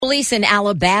Police in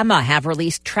Alabama have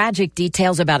released tragic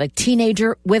details about a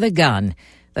teenager with a gun.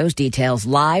 Those details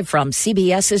live from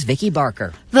CBS's Vicki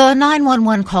Barker. The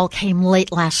 911 call came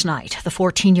late last night. The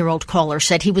 14-year-old caller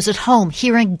said he was at home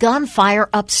hearing gunfire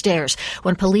upstairs.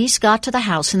 When police got to the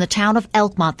house in the town of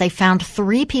Elkmont, they found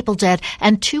 3 people dead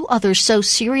and 2 others so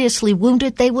seriously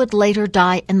wounded they would later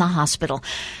die in the hospital.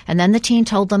 And then the teen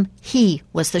told them he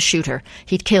was the shooter.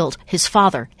 He'd killed his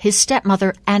father, his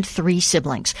stepmother, and 3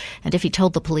 siblings. And if he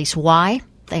told the police why,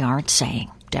 they aren't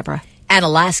saying. Deborah. An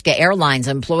Alaska Airlines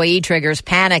employee triggers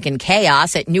panic and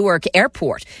chaos at Newark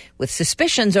Airport with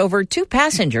suspicions over 2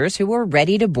 passengers who were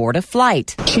ready to board a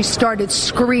flight. She started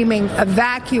screaming,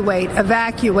 "Evacuate,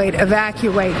 evacuate,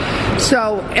 evacuate."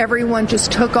 So everyone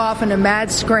just took off in a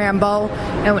mad scramble,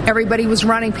 and everybody was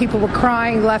running. People were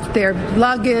crying, left their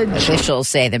luggage. Officials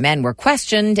say the men were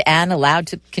questioned and allowed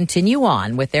to continue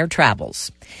on with their travels.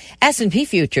 S&P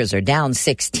futures are down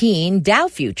 16, Dow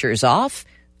futures off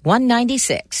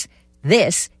 196.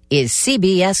 This is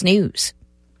CBS News.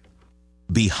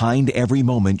 Behind every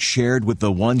moment shared with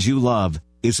the ones you love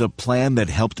is a plan that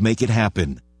helped make it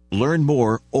happen. Learn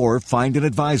more or find an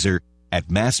advisor at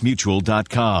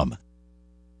MassMutual.com.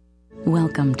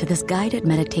 Welcome to this guided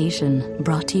meditation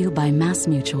brought to you by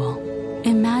MassMutual.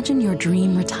 Imagine your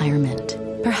dream retirement.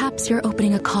 Perhaps you're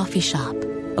opening a coffee shop.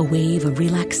 A wave of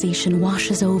relaxation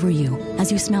washes over you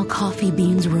as you smell coffee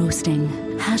beans roasting.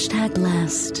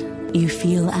 #blessed. You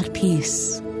feel at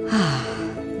peace.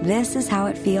 This is how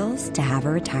it feels to have a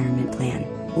retirement plan.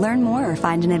 Learn more or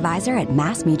find an advisor at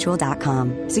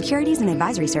MassMutual.com. Securities and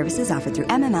advisory services offered through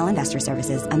MML Investor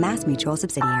Services, a MassMutual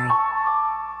subsidiary.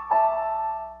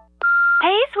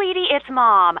 Hey, sweetie, it's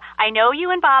Mom. I know you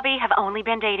and Bobby have only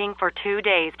been dating for 2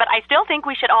 days, but I still think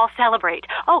we should all celebrate.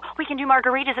 Oh, we can do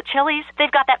margaritas at Chili's.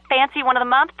 They've got that fancy one of the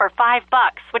month for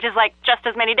 $5, which is like just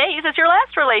as many days as your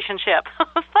last relationship.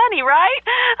 Funny, right?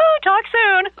 Oh, talk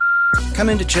soon. Come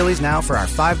into Chili's now for our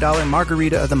 $5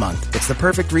 margarita of the month. It's the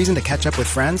perfect reason to catch up with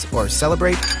friends or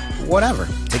celebrate whatever.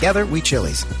 Together, we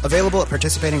Chili's. Available at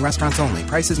participating restaurants only.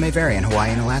 Prices may vary in Hawaii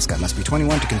and Alaska. Must be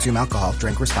 21 to consume alcohol.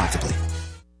 Drink responsibly.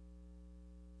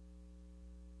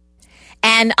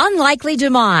 An unlikely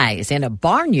demise in a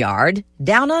barnyard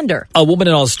down under. A woman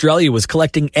in Australia was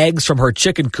collecting eggs from her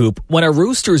chicken coop when a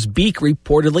rooster's beak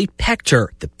reportedly pecked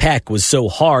her. The peck was so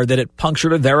hard that it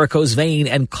punctured a varicose vein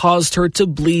and caused her to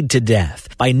bleed to death.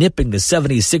 By nipping the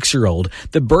 76-year-old,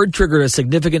 the bird triggered a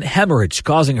significant hemorrhage,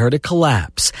 causing her to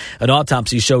collapse. An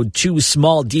autopsy showed 2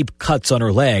 small, deep cuts on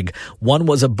her leg. One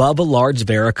was above a large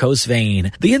varicose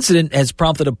vein. The incident has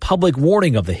prompted a public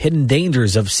warning of the hidden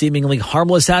dangers of seemingly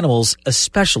harmless animals,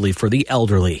 especially for the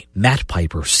elderly. Matt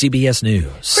Piper, CBS News.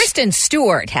 Kristen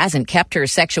Stewart hasn't kept her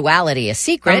sexuality a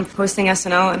secret. I'm hosting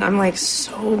SNL and I'm like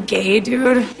so gay,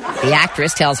 dude. The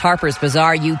actress tells Harper's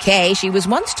Bazaar UK she was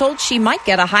once told she might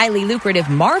get a highly lucrative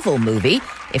Marvel movie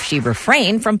if she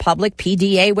refrained from public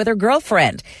PDA with her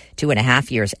girlfriend. 2.5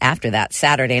 years after that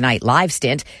Saturday Night Live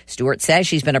stint, Stewart says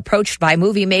she's been approached by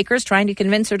movie makers trying to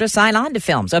convince her to sign on to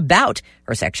films about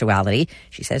her sexuality.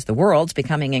 She says the world's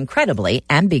becoming incredibly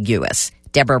ambiguous.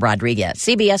 Deborah Rodriguez,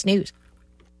 CBS News.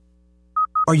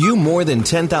 Are you more than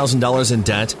 $10,000 in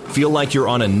debt? Feel like you're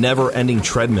on a never-ending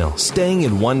treadmill, staying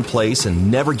in one place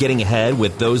and never getting ahead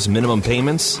with those minimum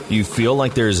payments? You feel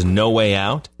like there's no way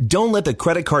out? Don't let the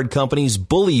credit card companies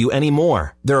bully you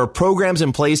anymore. There are programs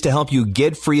in place to help you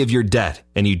get free of your debt,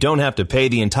 and you don't have to pay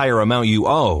the entire amount you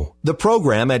owe. The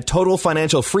program at Total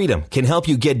Financial Freedom can help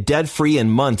you get debt-free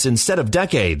in months instead of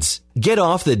decades. Get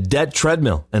off the debt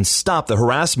treadmill and stop the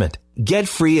harassment. Get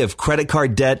free of credit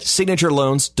card debt, signature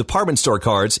loans, department store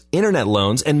cards, internet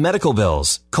loans, and medical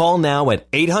bills. Call now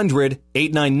at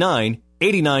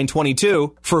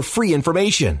 800-899-8922 for free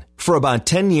information. For about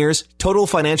 10 years, Total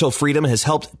Financial Freedom has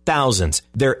helped thousands.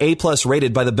 They're A+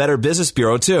 rated by the Better Business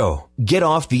Bureau, too. Get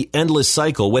off the endless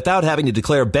cycle without having to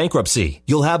declare bankruptcy.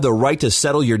 You'll have the right to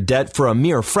settle your debt for a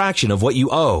mere fraction of what you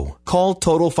owe. Call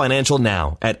Total Financial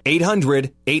now at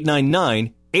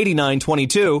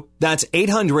 800-899-8922. That's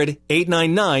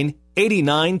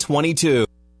 800-899-8922.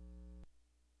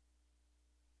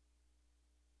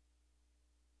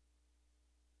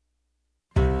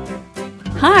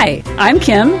 Hi, I'm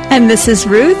Kim. And this is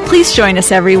Ruth. Please join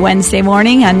us every Wednesday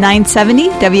morning on 970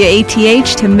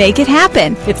 WATH to make it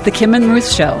happen. It's the Kim and Ruth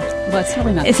Show. Well, it's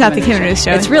really not. It's not the Kim and Ruth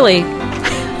Show. It's really...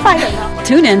 I don't know.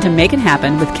 Tune in to Make It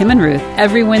Happen with Kim and Ruth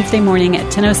every Wednesday morning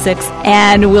at 10:06.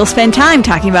 And we'll spend time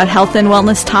talking about health and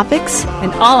wellness topics.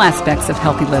 And all aspects of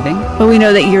healthy living. But we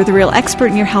know that you're the real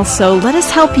expert in your health, so let us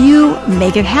help you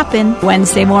make it happen.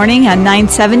 Wednesday morning on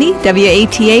 970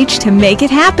 WATH to make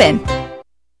it happen.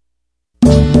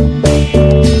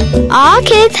 All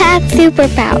kids have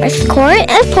superpowers.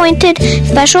 Court-appointed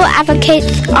special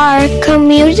advocates are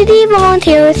community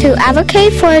volunteers who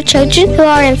advocate for children who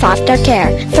are in foster care.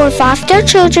 For foster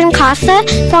children,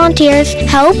 CASA volunteers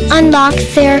help unlock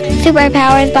their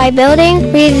superpowers by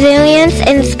building resilience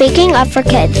and speaking up for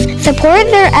kids. Support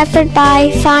their effort by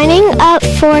signing up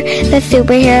for the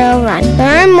Superhero Run.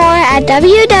 Learn more at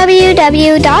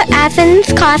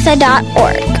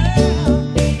www.athenscasa.org.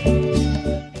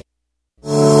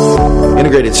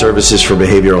 Integrated Services for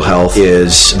Behavioral Health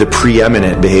is the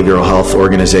preeminent behavioral health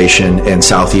organization in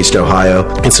Southeast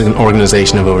Ohio. It's an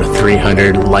organization of over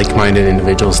 300 like-minded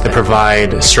individuals that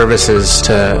provide services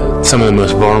to some of the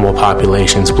most vulnerable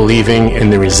populations, believing in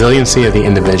the resiliency of the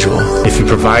individual. If you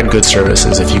provide good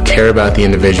services, if you care about the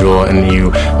individual and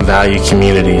you value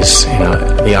communities,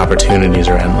 the opportunities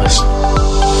are endless.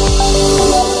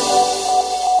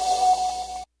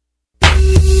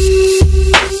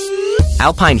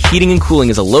 Alpine Heating and Cooling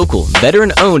is a local,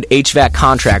 veteran-owned HVAC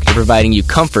contractor providing you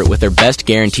comfort with their best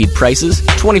guaranteed prices,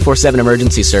 24/7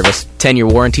 emergency service, 10-year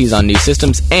warranties on new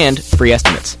systems, and free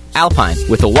estimates. Alpine,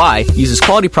 with a Y, uses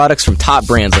quality products from top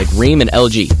brands like Rheem and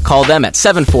LG. Call them at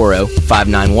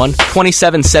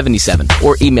 740-591-2777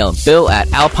 or email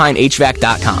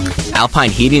bill@alpinehvac.com.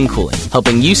 Alpine Heating and Cooling,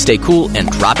 helping you stay cool and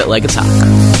drop it like it's hot.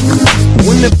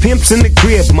 When the pimp's in the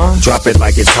crib, ma, drop it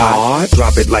like it's hot.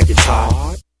 Drop it like it's hot.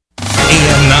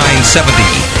 AM 970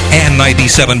 and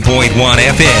 97.1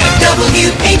 FM.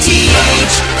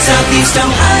 WATH, Southeast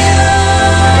Ohio.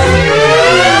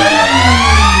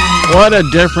 What a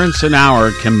difference an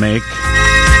hour can make.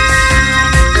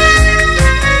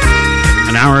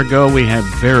 An hour ago, we had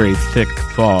very thick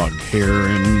fog here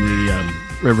in the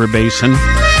river basin.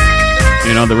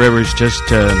 You know, the river's just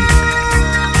a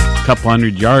couple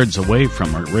hundred yards away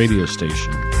from our radio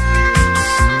station.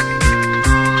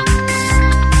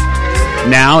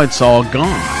 Now it's all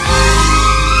gone.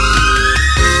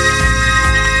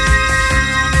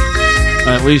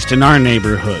 At least in our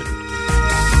neighborhood.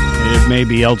 It may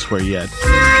be elsewhere yet.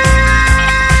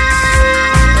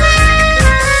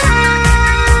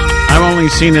 I've only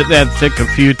seen it that thick a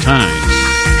few times.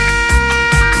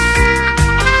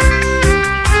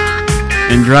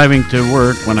 And driving to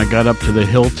work, when I got up to the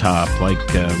hilltop, like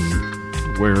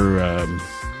where,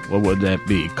 what would that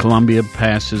be? Columbia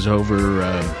passes over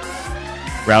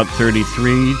Route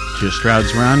 33 to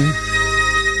Stroud's Run.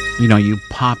 You know, you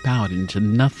pop out into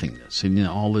nothingness, and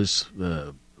all this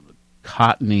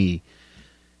cottony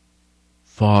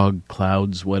fog,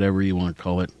 clouds, whatever you want to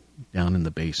call it, down in the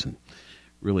basin.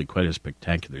 Really quite a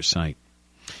spectacular sight.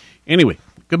 Anyway,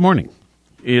 good morning.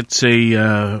 It's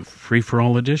a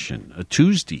free-for-all edition, a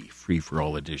Tuesday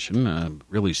free-for-all edition,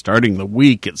 really starting the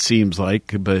week, it seems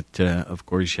like, but of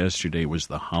course yesterday was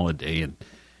the holiday, and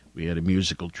we had a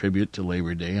musical tribute to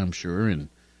Labor Day, I'm sure, and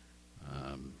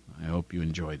I hope you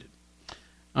enjoyed it.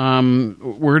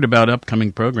 Word about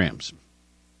upcoming programs.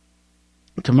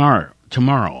 Tomorrow,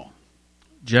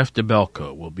 Jeff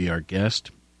DeBelco will be our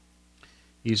guest.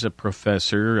 He's a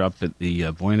professor up at the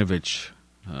Voinovich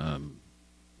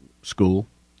School.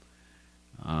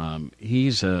 He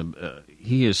is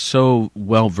so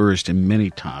well versed in many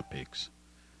topics: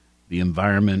 the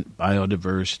environment,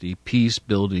 biodiversity, peace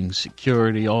building,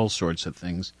 security, all sorts of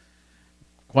things.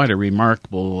 Quite a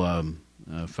remarkable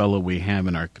fellow we have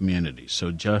in our community.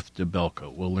 So Jeff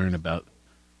DeBelco, we'll learn about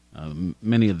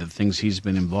many of the things he's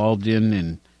been involved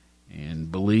in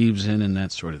and believes in and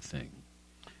that sort of thing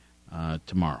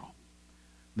tomorrow.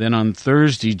 Then on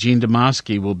Thursday, Jean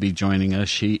Demoski will be joining us.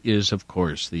 She is, of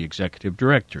course, the executive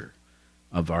director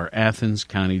of our Athens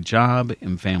County Job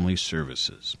and Family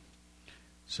Services.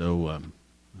 So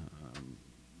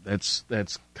that's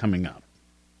coming up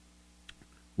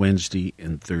Wednesday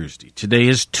and Thursday. Today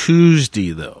is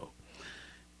Tuesday, though.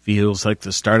 Feels like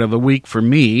the start of the week for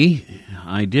me.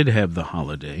 I did have the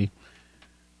holiday.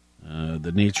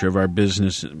 The nature of our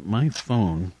business. My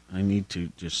phone, I need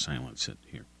to just silence it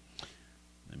here.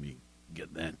 Let me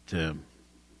get that.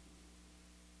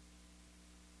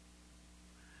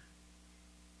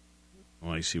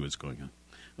 I see what's going on.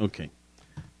 Okay.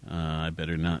 I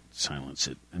better not silence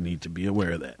it. I need to be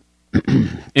aware of that.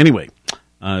 Anyway,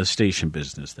 station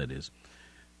business, that is.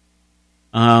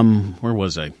 Where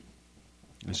was I?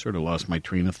 I sort of lost my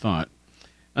train of thought.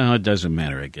 It doesn't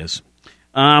matter, I guess.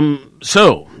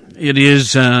 So, it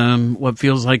is what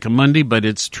feels like a Monday, but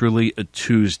it's truly a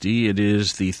Tuesday. It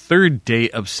is the 3rd day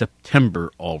of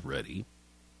September already.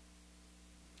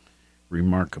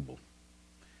 Remarkable.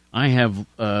 I have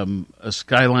a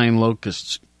Skyline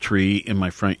locust tree in my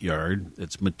front yard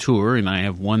that's mature, and I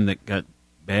have one that got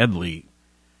badly,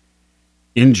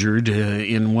 injured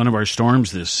in one of our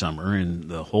storms this summer, and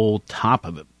the whole top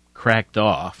of it cracked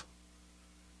off.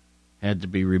 Had to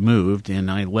be removed, and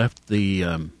I left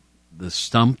the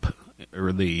stump, or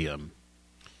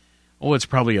it's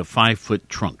probably a 5-foot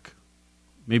trunk,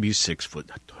 maybe 6 foot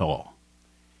tall.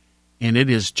 And it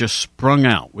is just sprung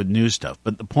out with new stuff.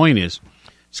 But the point is,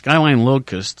 skyline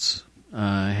locusts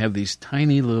have these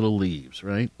tiny little leaves,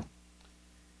 right?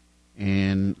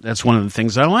 And that's one of the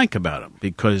things I like about them,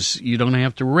 because you don't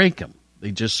have to rake them.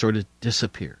 They just sort of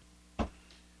disappear.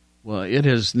 Well, it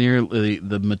has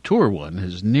the mature one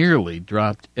has nearly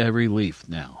dropped every leaf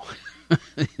now,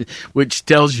 which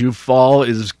tells you fall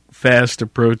is fast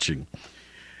approaching.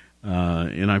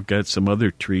 And I've got some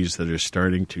other trees that are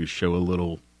starting to show a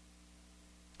little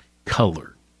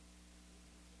color,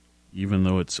 even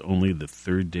though it's only the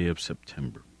 3rd day of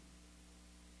September.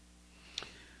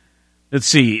 Let's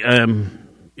see.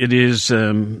 It is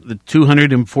the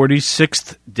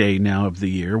 246th day now of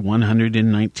the year.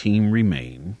 119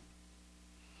 remain.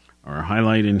 Our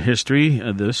highlight in history,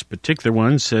 this particular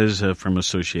one says, from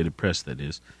Associated Press, that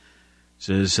is,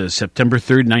 says September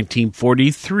 3rd,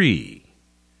 1943.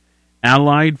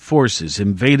 Allied forces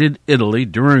invaded Italy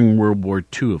during World War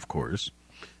II, of course.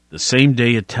 The same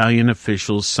day, Italian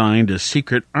officials signed a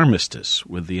secret armistice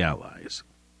with the Allies.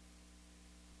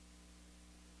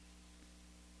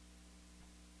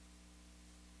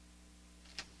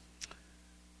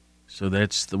 So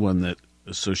that's the one that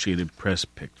Associated Press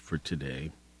picked for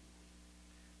today.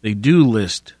 They do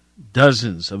list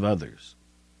dozens of other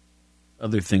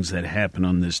things that happen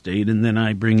on this date, and then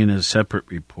I bring in a separate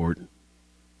report,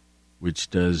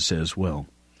 which does as well.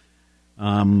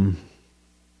 Let's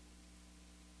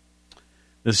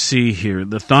see here.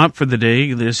 The thought for the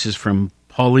day, this is from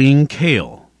Pauline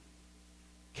Kael,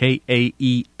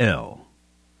 Kael,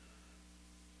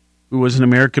 who was an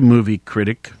American movie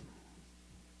critic.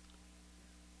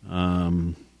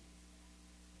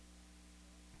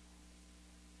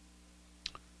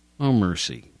 Oh,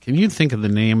 mercy. Can you think of the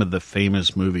name of the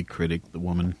famous movie critic, the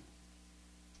woman?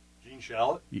 Gene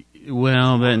Shalit?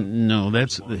 Well,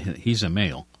 he's a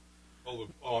male. Oh,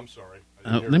 I'm sorry.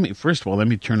 First of all, let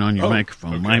me turn on your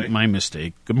microphone. Okay. My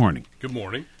mistake. Good morning. Good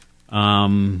morning.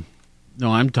 No,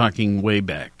 I'm talking way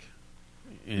back.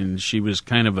 And she was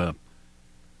kind of a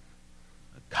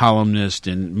columnist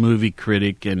and movie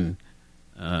critic and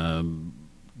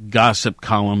gossip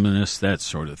columnist, that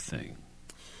sort of thing.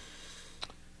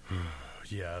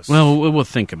 Yes. Well, we'll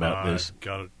think about this.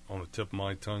 Got it on the tip of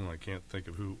my tongue. I can't think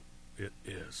of who it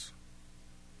is.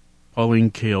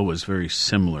 Pauline Kael was very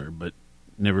similar, but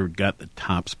never got the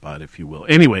top spot, if you will.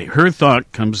 Anyway, her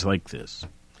thought comes like this.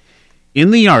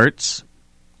 In the arts,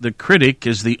 the critic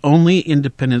is the only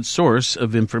independent source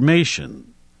of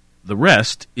information. The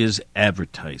rest is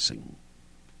advertising.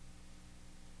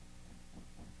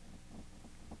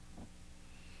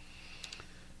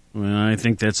 Well, I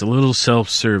think that's a little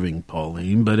self-serving,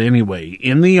 Pauline. But anyway,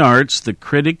 in the arts, the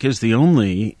critic is the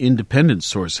only independent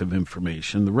source of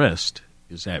information. The rest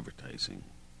is advertising.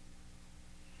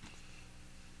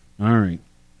 All right.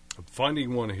 I'm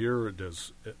finding one here.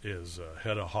 Is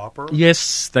Hedda Hopper?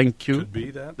 Yes, thank you. Could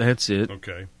be that? That's it.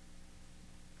 Okay.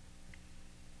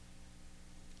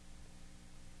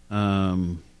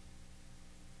 When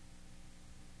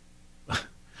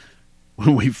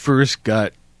we first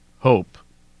got Hope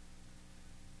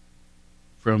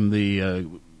from the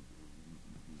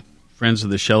Friends of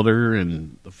the Shelter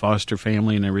and the foster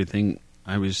family and everything,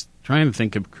 I was trying to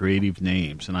think of creative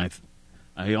names, and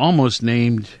I almost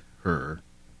named her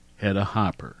Hedda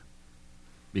Hopper,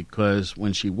 because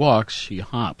when she walks, she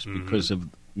hops because of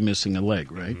missing a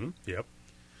leg, right? Mm-hmm. Yep.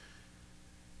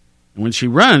 And when she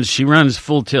runs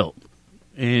full tilt,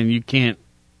 and you can't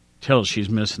tell she's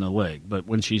missing a leg. But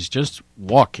when she's just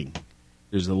walking,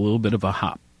 there's a little bit of a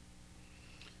hop.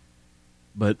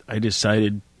 But I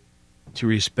decided to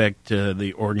respect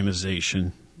the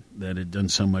organization that had done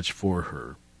so much for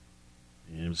her,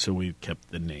 and so we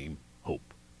kept the name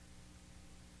Hope.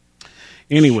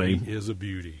 Anyway, she is a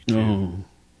beauty, too. Oh,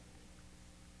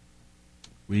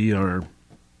 we are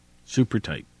super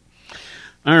tight.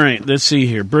 All right, let's see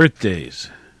here. Birthdays.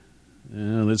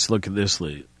 Let's look at this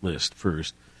list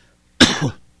first.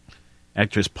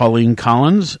 Actress Pauline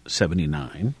Collins,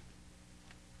 79.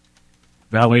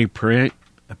 Valerie Perrin,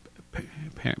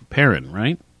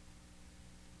 right?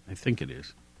 I think it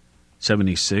is.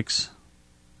 76.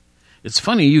 It's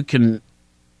funny, you can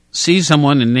see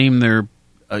someone and name their,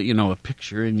 a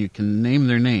picture, and you can name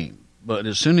their name. But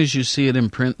as soon as you see it in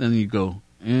print, then you go,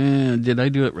 did I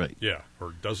do it right? Yeah,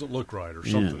 or it doesn't look right, or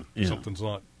something. Yeah. Something's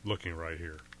not looking right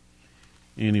here.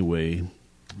 Anyway,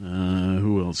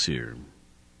 who else here?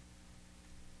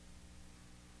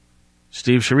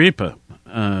 Steve Schirripa,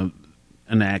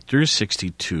 an actor,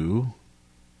 62.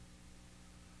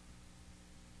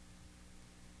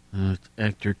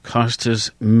 Actor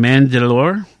Costas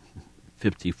Mandylor,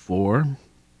 54.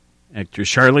 Actor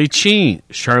Charlie Sheen.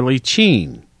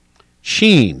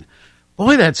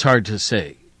 Boy, that's hard to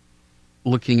say,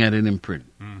 looking at it in print.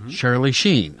 Charlie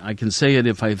Sheen. I can say it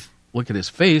if I look at his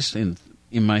face in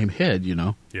my head, you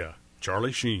know. Yeah,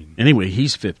 Charlie Sheen. Anyway,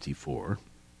 he's 54.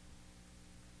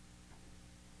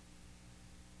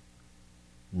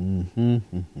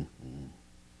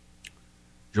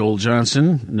 Joel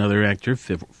Johnson, another actor,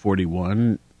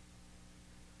 41.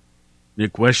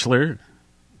 Nick Weschler,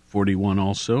 41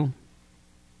 also.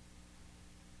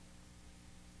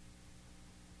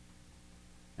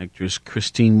 Actress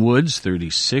Christine Woods,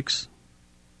 36.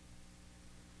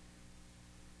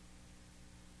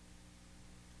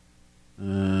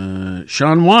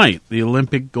 Shaun White, the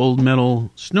Olympic gold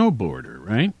medal snowboarder,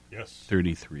 right? Yes.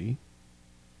 33.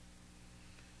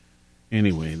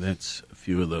 Anyway, that's a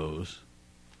few of those.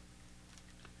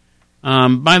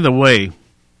 By the way,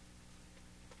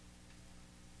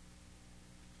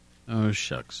 oh,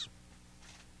 shucks.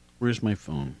 Where's my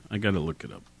phone? I got to look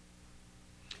it up.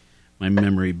 My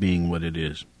memory being what it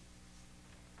is.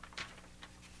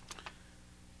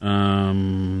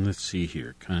 Let's see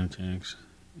here. Contacts.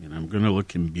 And I'm going to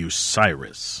look in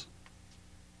Bucyrus.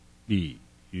 B-U-C-Y.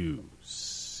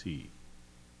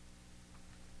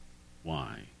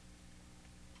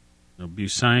 No,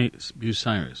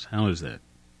 Bucyrus. How is that?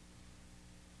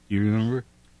 Do you remember?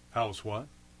 How's what?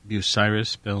 Bucyrus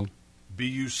spelled?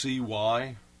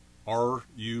 B-U-C-Y-R-U-S.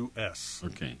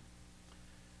 Okay.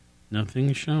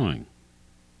 Nothing showing.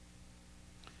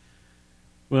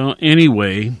 Well,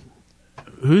 anyway,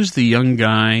 who's the young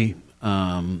guy,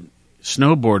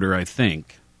 snowboarder, I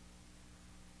think,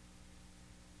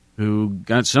 who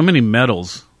got so many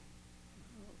medals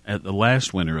at the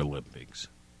last Winter Olympics?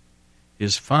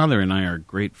 His father and I are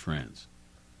great friends,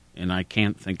 and I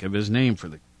can't think of his name for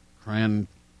the crying,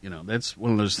 that's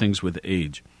one of those things with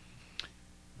age.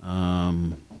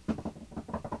 Oh,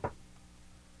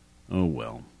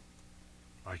 well.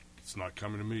 It's not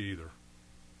coming to me either.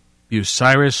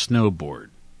 Bucyrus snowboard.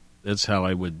 That's how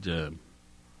I would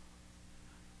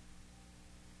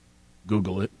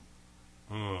Google it.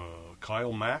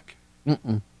 Kyle Mack?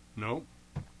 Mm-mm. No?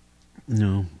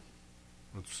 No.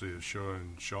 Let's see. It's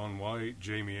showing Shaun White,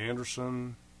 Jamie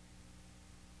Anderson.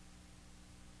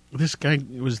 This guy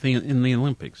was in the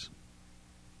Olympics.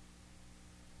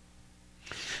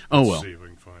 Oh, well. Let's see if we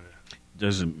can find it.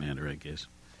 Doesn't matter, I guess.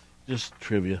 Just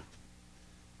trivia.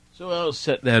 So I'll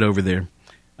set that over there.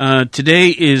 Today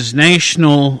is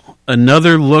National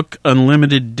Another Look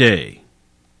Unlimited Day.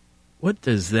 What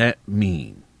does that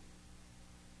mean?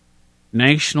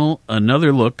 National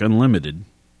Another Look Unlimited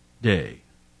Day.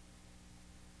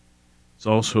 It's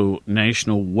also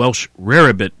National Welsh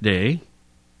Rarebit Day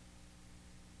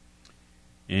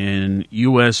and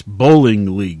U.S.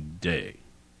 Bowling League Day.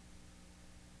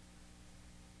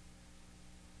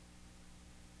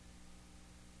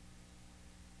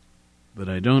 But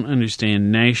I don't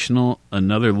understand National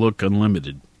Another Look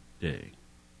Unlimited Day.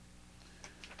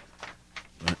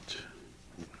 But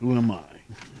who am I?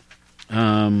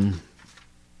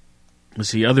 Let's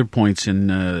see, other points in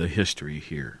history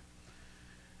here.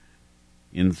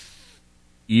 In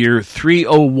year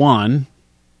 301,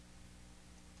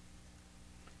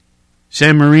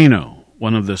 San Marino,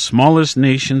 one of the smallest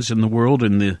nations in the world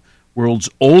and the world's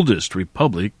oldest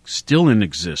republic, still in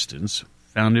existence,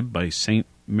 founded by St.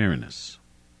 Marinus.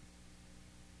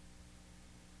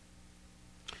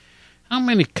 How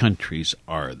many countries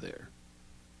are there?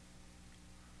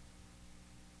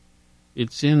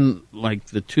 It's in like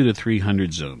the 200 to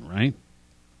 300 zone, right?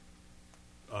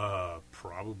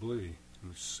 Probably.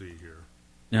 Let's see here.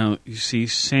 Now, you see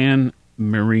San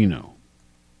Marino.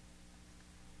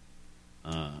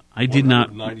 I did not...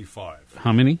 195.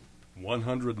 How many?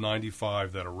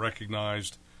 195 that are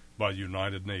recognized by the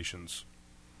United Nations.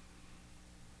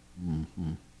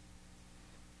 Mm-hmm.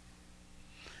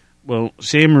 Well,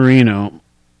 San Marino,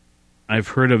 I've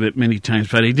heard of it many times,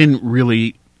 but I didn't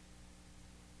really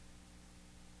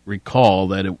recall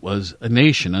that it was a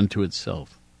nation unto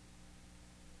itself.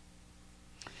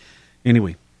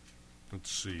 Anyway. Let's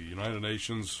see. United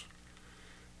Nations,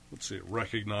 it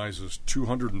recognizes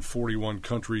 241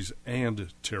 countries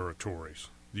and territories.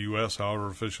 The U.S., however,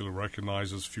 officially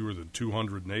recognizes fewer than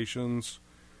 200 nations.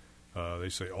 They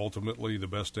say ultimately the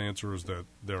best answer is that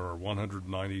there are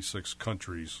 196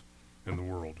 countries in the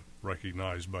world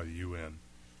recognized by the UN.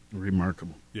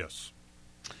 Remarkable. Yes.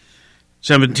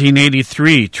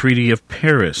 1783, Treaty of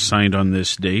Paris, signed on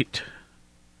this date.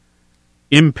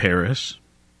 in Paris,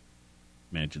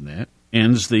 imagine that,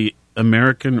 ends the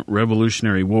American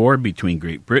Revolutionary War between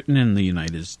Great Britain and the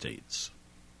United States.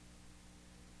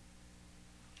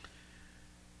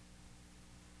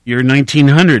 Year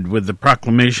 1900, with the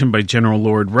proclamation by General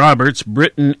Lord Roberts,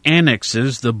 Britain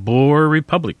annexes the Boer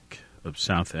Republic of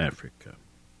South Africa.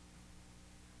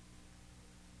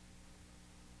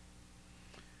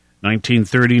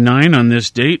 1939, on this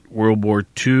date, World War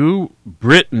II,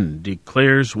 Britain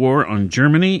declares war on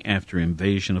Germany after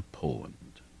invasion of Poland.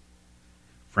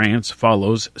 France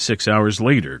follows 6 hours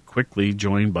later, quickly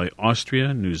joined by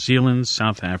Austria, New Zealand,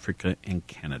 South Africa, and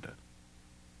Canada.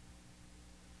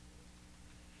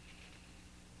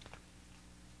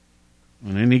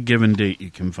 On any given date,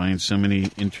 you can find so many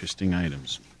interesting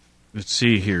items. Let's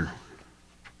see here.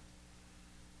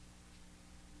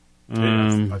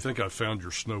 I think I found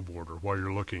your snowboarder while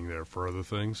you're looking there for other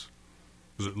things.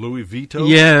 Is it Louis Vuitton?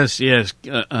 Yes.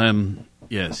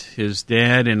 Yes, his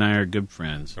dad and I are good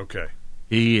friends. Okay.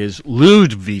 He is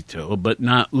Lude Vito, but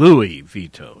not Louis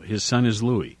Vito. His son is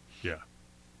Louis. Yeah.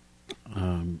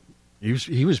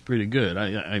 He was pretty good.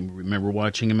 I remember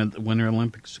watching him at the Winter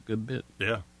Olympics a good bit.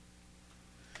 Yeah.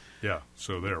 Yeah,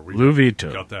 so there. We Lou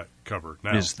Vito got that covered.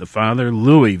 Now is the father,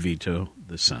 Louis Vito,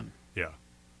 the son. Yeah.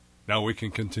 Now we can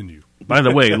continue. By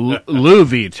the way, Lou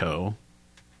Vito,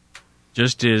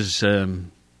 just as, well,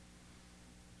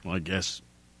 I guess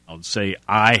I'll say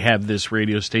I have this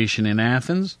radio station in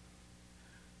Athens,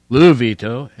 Lou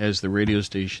Vito has the radio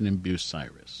station in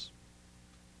Bucyrus.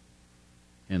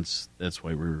 Hence, that's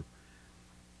why we're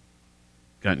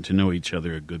gotten to know each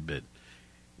other a good bit.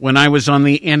 When I was on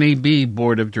the NAB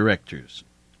Board of Directors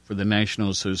for the National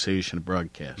Association of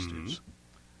Broadcasters,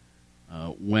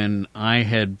 when I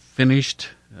had finished,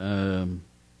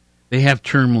 they have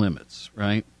term limits,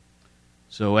 right?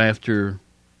 So after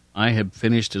I had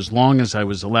finished, as long as I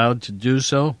was allowed to do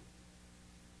so,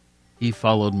 he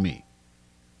followed me.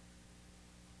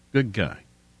 Good guy.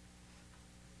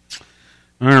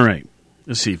 All right.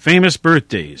 Let's see. Famous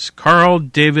birthdays. Carl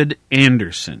David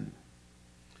Anderson.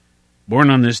 Born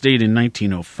on this date in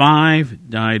 1905,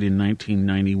 died in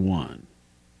 1991.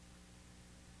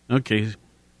 Okay.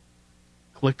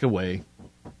 Click away.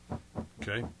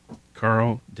 Okay.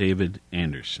 Carl David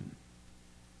Anderson.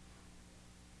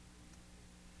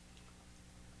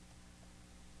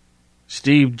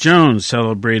 Steve Jones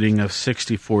celebrating a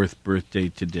 64th birthday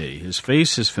today. His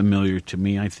face is familiar to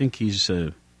me. I think he's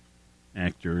an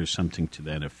actor or something to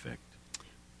that effect.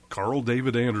 Carl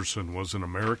David Anderson was an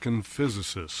American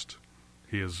physicist.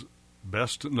 He is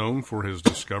best known for his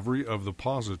discovery of the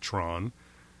positron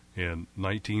in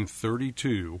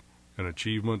 1932, an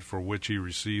achievement for which he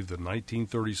received the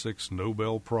 1936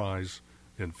 Nobel Prize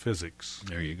in Physics.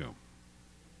 There you go.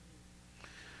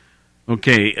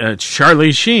 Okay,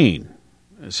 Charlie Sheen,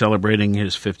 celebrating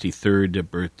his 53rd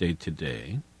birthday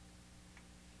today.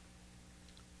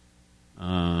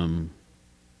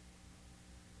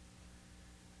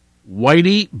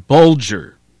 Whitey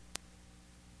Bulger.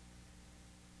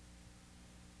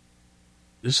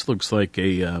 This looks like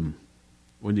a,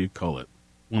 what do you call it?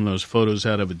 One of those photos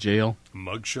out of a jail?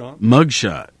 Mugshot?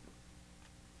 Mugshot.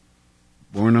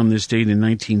 Born on this date in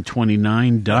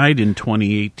 1929, died in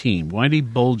 2018.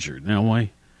 Whitey Bulger. Now, why?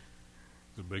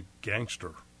 He's a big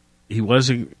gangster. He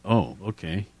wasn't, oh,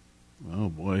 okay. Oh,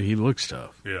 boy, he looks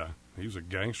tough. Yeah, he was a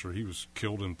gangster. He was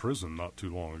killed in prison not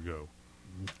too long ago.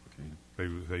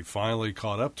 Okay. They finally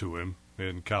caught up to him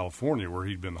in California where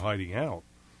he'd been hiding out.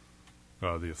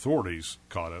 The authorities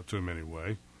caught up to him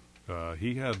anyway.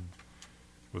 He had,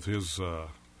 with his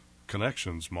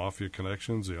connections, mafia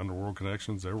connections, the underworld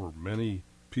connections, there were many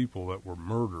people that were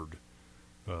murdered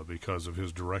because of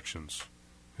his directions,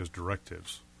 his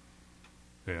directives.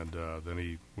 And then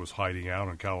he was hiding out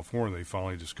in California. They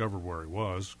finally discovered where he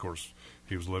was. Of course,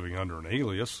 he was living under an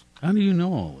alias. How do you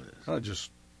know all this?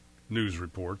 Just news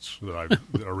reports that I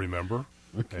remember.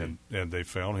 Okay. And they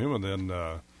found him, and then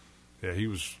he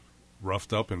was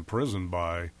roughed up in prison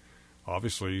by,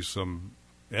 obviously, some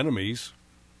enemies,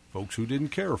 folks who didn't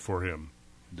care for him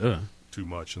too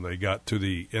much. And they got to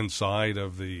the inside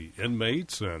of the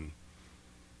inmates, and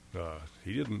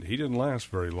he didn't last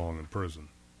very long in prison.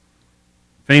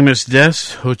 Famous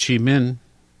deaths, Ho Chi Minh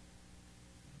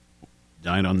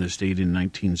died on this date in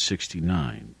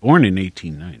 1969, born in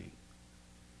 1890.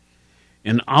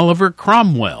 And Oliver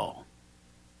Cromwell,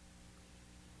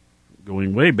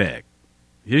 going way back,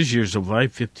 his years of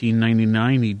life,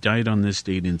 1599, he died on this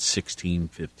date in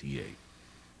 1658.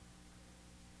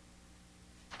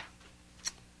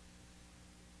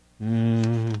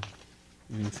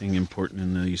 Anything important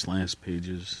in these last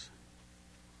pages?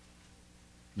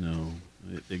 No.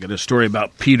 They got a story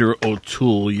about Peter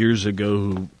O'Toole years ago,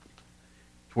 who,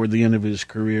 toward the end of his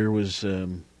career, was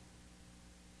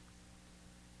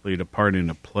played a part in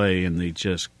a play, and they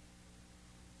just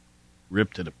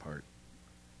ripped it apart.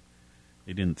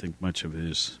 They didn't think much of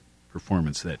his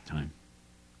performance that time.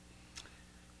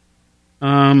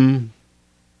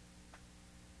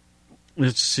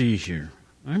 Let's see here.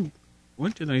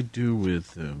 What did I do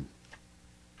with...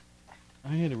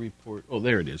 I had a report. Oh,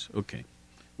 there it is. Okay.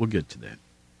 We'll get to that.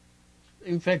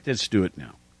 In fact, let's do it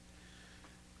now.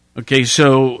 Okay,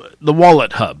 so the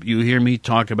Wallet Hub. You hear me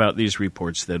talk about these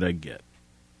reports that I get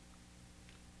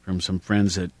from some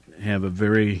friends that have a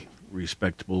very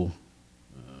respectable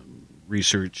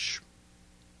research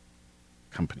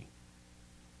company.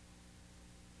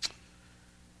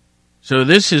 So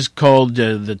this is called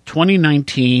the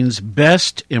 2019's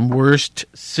Best and Worst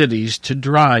Cities to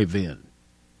Drive in.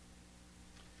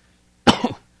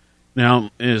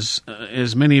 Now, as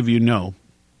many of you know,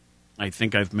 I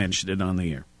think I've mentioned it on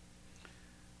the air.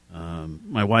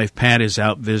 My wife Pat is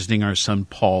out visiting our son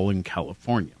Paul in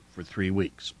California for 3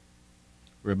 weeks.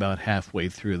 We're about halfway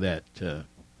through that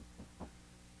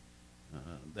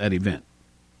event.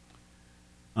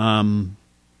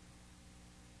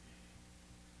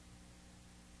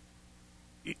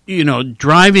 You know,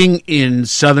 driving in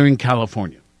Southern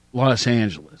California, Los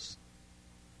Angeles,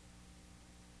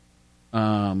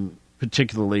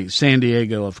 particularly San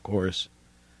Diego, of course,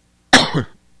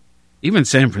 even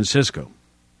San Francisco,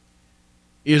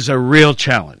 is a real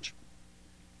challenge.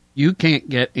 You can't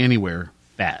get anywhere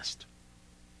fast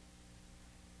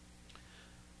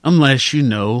unless you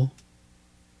know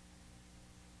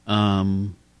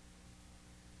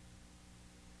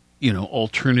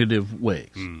alternative ways.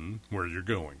 Where you're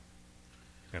going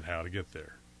and how to get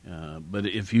there. But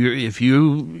if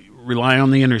you rely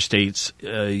on the interstates,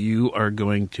 you are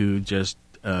going to just,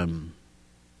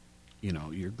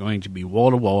 you're going to be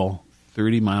wall to wall,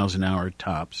 30 miles an hour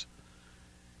tops.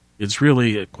 It's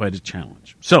really quite a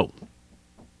challenge. So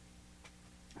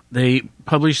they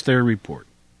published their report.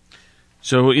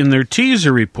 So in their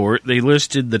teaser report, they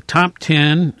listed the top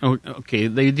 10. Okay,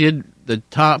 they did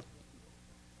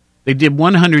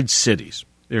 100 cities.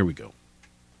 There we go.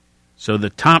 So the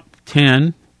top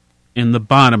 10 and the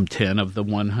bottom 10 of the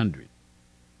 100.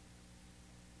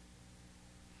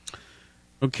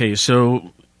 Okay,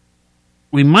 so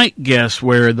we might guess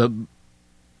where the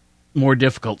more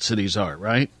difficult cities are,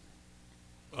 right?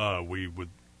 We would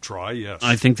try, yes.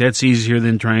 I think that's easier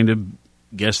than trying to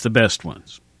guess the best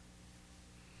ones.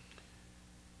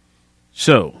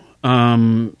 So,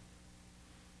 I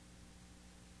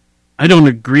don't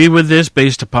agree with this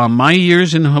based upon my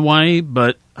years in Hawaii,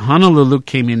 but Honolulu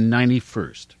came in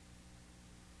 91st.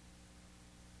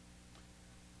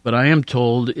 But I am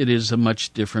told it is a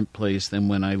much different place than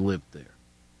when I lived there.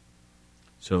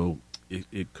 So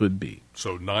it could be.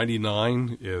 So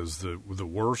 99 is the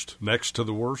worst, next to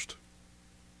the worst?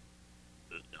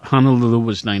 Honolulu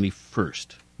was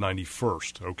 91st.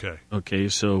 91st, okay. Okay,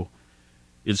 so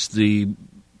it's the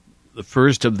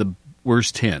first of the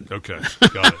worst 10. Okay,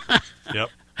 got it. Yep,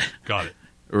 got it.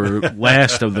 Or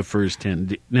last of the first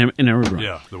 10. Never wrong.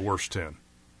 Yeah, the worst 10.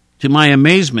 To my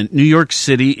amazement, New York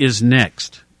City is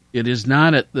next. It is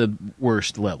not at the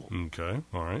worst level. Okay,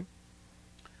 all right.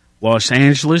 Los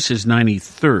Angeles is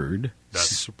 93rd.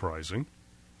 That's surprising.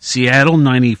 Seattle,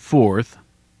 94th.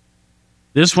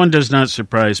 This one does not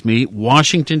surprise me.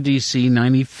 Washington, D.C.,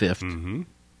 95th. Mm-hmm.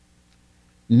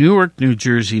 Newark, New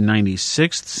Jersey,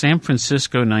 96th. San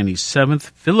Francisco,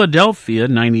 97th. Philadelphia,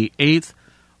 98th.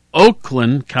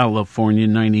 Oakland, California,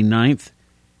 99th.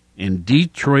 And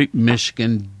Detroit,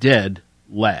 Michigan, dead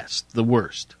last, the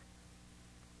worst.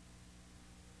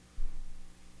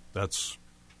 That's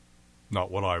not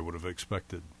what I would have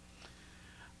expected.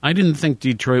 I didn't think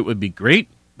Detroit would be great,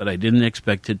 but I didn't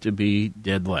expect it to be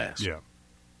dead last. Yeah.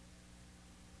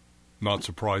 Not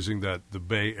surprising that the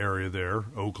Bay Area there,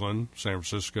 Oakland, San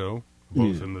Francisco,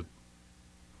 both in the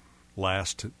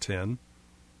last 10.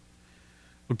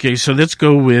 Okay, so let's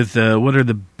go with what are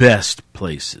the best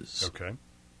places? Okay.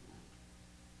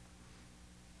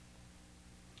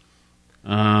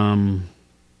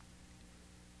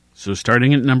 So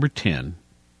starting at number 10,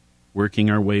 working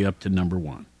our way up to number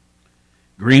 1.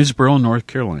 Greensboro, North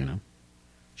Carolina.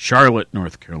 Charlotte,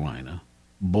 North Carolina.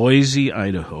 Boise,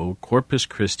 Idaho. Corpus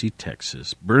Christi,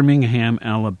 Texas. Birmingham,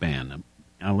 Alabama.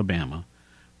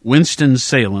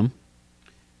 Winston-Salem.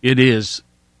 It's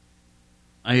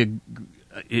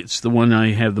the one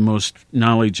I have the most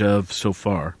knowledge of so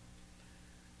far.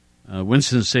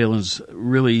 Winston-Salem's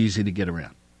really easy to get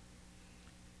around.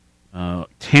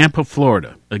 Tampa,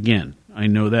 Florida. Again, I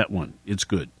know that one. It's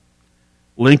good.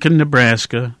 Lincoln,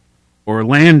 Nebraska,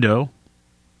 Orlando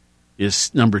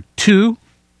is number 2,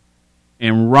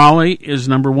 and Raleigh is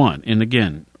number 1. And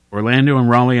again, Orlando and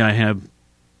Raleigh I have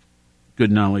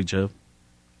good knowledge of,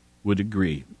 would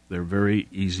agree. They're very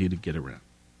easy to get around.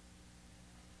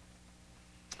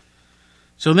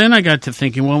 So then I got to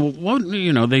thinking, well, what,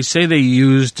 they say they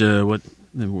used, where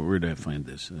did I find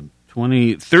this?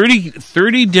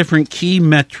 30 different key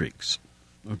metrics.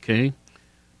 Okay?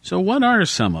 So what are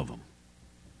some of them?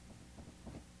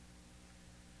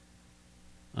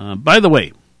 By the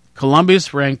way,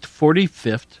 Columbus ranked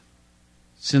 45th,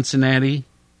 Cincinnati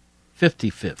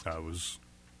 55th. I was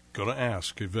going to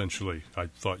ask eventually. I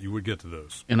thought you would get to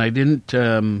those. And I didn't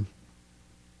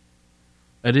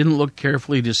look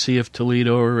carefully to see if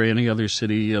Toledo or any other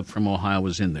city from Ohio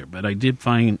was in there, but I did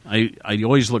find I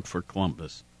always look for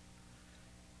Columbus.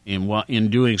 And in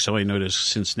doing so, I noticed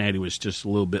Cincinnati was just a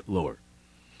little bit lower.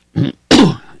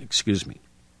 Excuse me.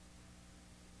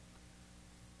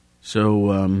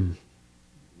 So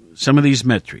some of these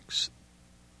metrics.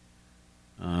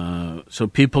 So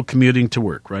people commuting to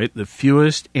work, right? The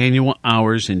fewest annual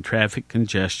hours in traffic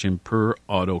congestion per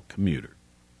auto commuter.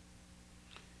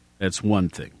 That's one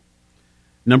thing.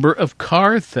 Number of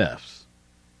car thefts.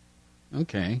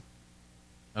 Okay.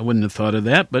 I wouldn't have thought of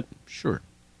that, but sure.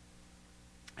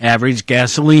 Average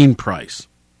gasoline price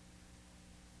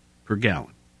per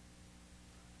gallon.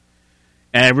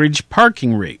 Average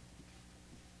parking rate.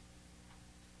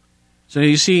 So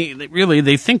you see, really,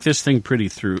 they think this thing pretty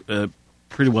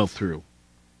well through.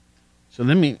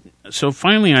 So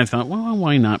finally I thought, well,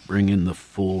 why not bring in the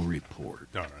full report?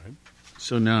 All right.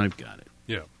 So now I've got it.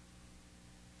 Yeah.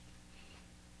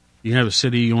 You have a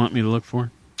city you want me to look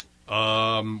for?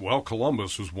 Well,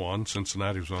 Columbus was one.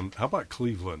 Cincinnati was one. How about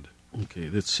Cleveland? Okay,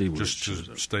 let's see. Just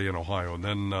to stay in Ohio. And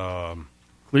then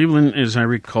Cleveland, as I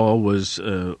recall, was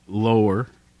lower.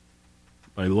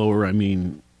 By lower, I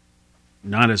mean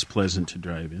not as pleasant to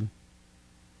drive in.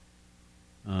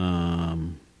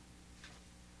 And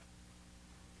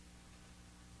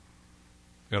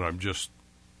I'm just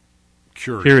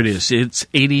curious. Here it is. It's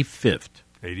 85th.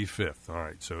 85th. All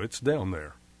right. So it's down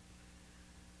there.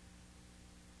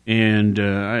 And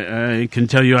I can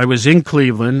tell you I was in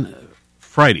Cleveland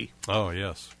Friday. Oh,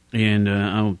 yes. And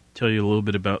I'll tell you a little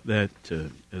bit about that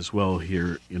as well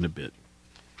here in a bit.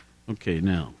 Okay,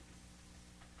 now,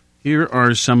 here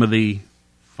are some of the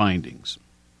findings.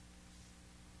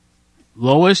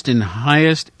 Lowest and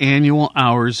highest annual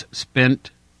hours spent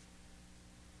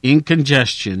in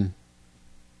congestion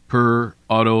per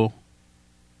auto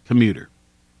commuter.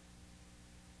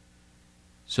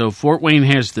 So Fort Wayne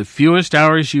has the fewest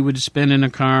hours you would spend in a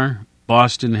car.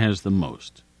 Boston has the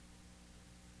most.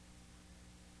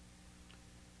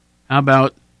 How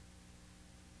about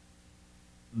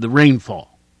the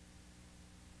rainfall?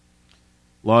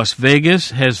 Las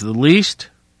Vegas has the least.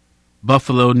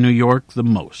 Buffalo, New York, the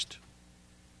most.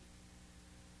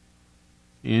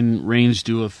 And rains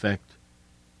do affect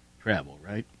travel,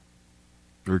 right?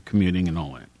 Or commuting and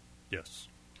all that. Yes.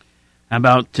 How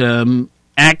about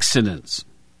accidents?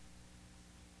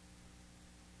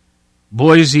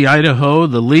 Boise, Idaho,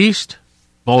 the least.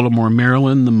 Baltimore,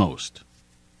 Maryland, the most.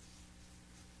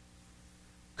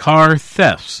 Car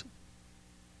thefts.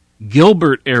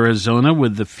 Gilbert, Arizona,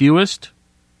 with the fewest.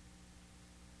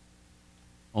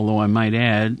 Although I might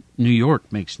add, New York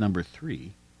makes number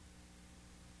 3.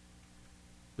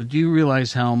 But do you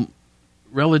realize how,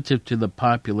 relative to the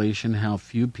population, how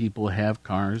few people have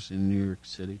cars in New York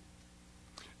City?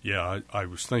 Yeah, I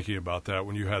was thinking about that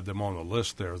when you had them on the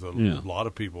list there. A lot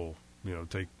of people,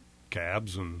 take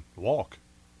cabs and walk.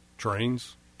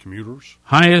 Trains, commuters.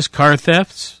 Highest car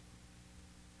thefts,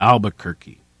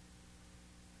 Albuquerque.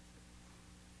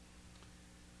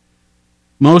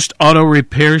 Most auto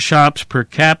repair shops per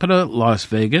capita, Las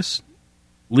Vegas.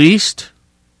 Least,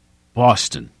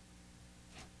 Boston.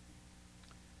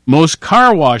 Most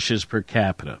car washes per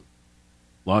capita,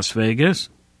 Las Vegas.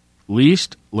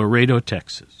 Least, Laredo,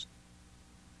 Texas.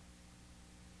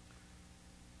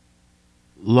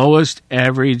 Lowest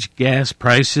average gas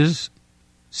prices,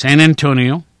 San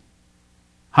Antonio.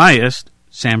 Highest,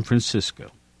 San Francisco.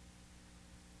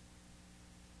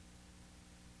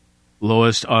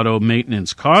 Lowest auto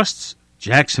maintenance costs,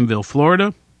 Jacksonville,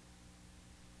 Florida.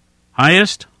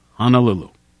 Highest, Honolulu.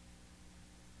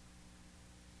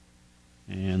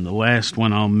 And the last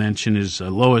one I'll mention is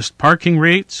lowest parking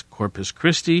rates, Corpus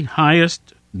Christi.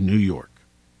 Highest, New York.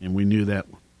 And we knew that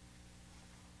one.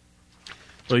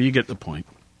 So you get the point.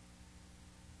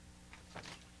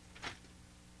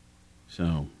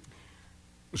 So,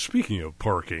 speaking of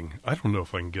parking, I don't know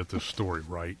if I can get this story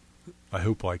right. I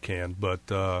hope I can, but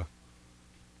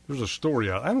there's a story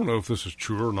out. I don't know if this is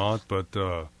true or not, but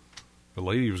the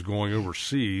lady was going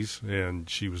overseas, and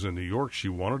she was in New York. She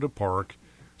wanted to park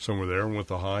somewhere there, and with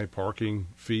the high parking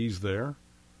fees there,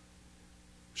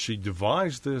 she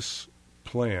devised this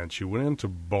plan. She went in to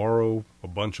borrow a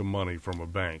bunch of money from a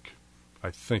bank,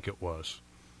 I think it was.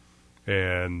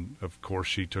 And, of course,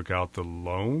 she took out the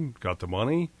loan, got the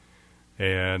money,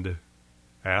 and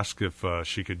asked if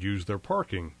she could use their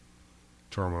parking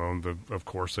terminal. And of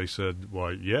course, they said,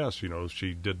 well, yes,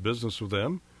 she did business with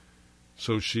them.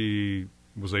 So she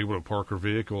was able to park her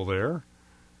vehicle there.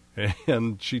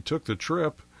 And she took the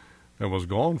trip and was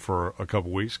gone for a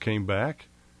couple weeks, came back,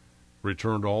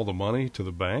 returned all the money to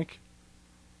the bank,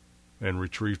 and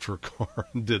retrieved her car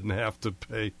and didn't have to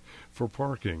pay for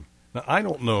parking. Now, I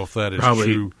don't know if that is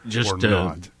Probably true just or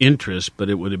not. interest, but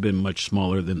it would have been much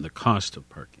smaller than the cost of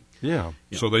parking. Yeah,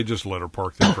 so they just let her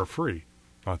park there for free.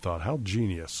 I thought, how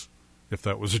genius, if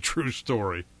that was a true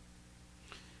story.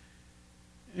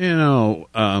 She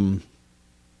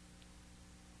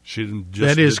didn't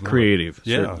just... That is creative,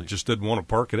 certainly. Just didn't want to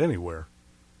park it anywhere.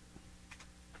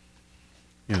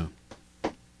 Yeah.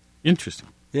 Interesting.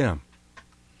 Yeah.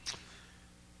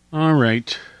 All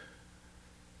right.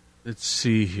 Let's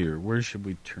see here. Where should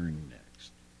we turn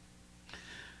next?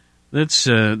 Let's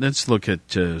look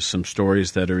at some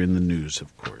stories that are in the news,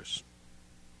 of course.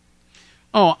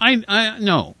 Oh, I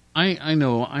know.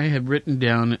 I had written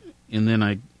down, and then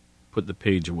I put the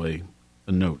page away,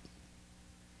 a note.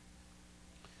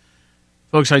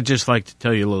 Folks, I'd just like to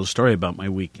tell you a little story about my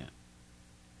weekend.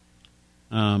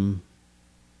 My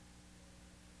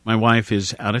wife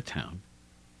is out of town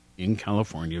in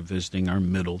California visiting our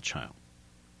middle child,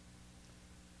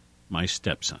 my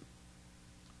stepson.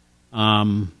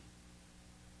 I'm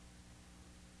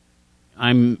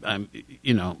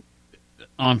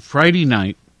on Friday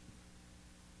night,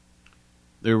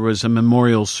 there was a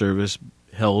memorial service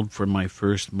held for my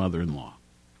first mother-in-law,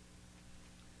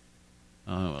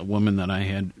 a woman that I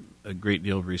had a great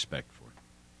deal of respect for.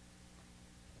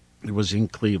 It was in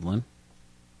Cleveland,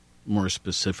 more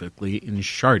specifically in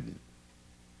Chardon.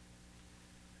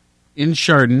 In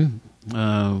Chardon,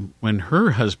 when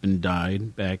her husband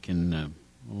died back in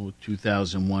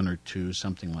 2001 or 2,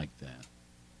 something like that.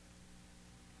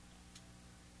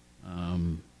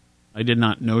 I did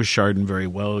not know Chardon very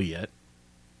well yet.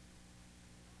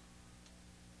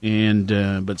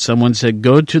 But someone said,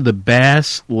 go to the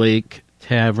Bass Lake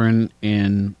Tavern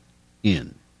and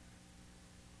Inn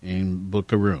and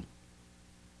book a room.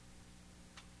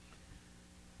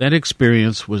 That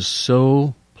experience was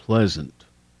so pleasant.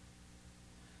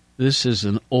 This is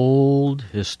an old,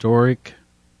 historic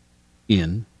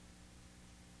inn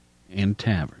and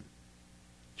tavern.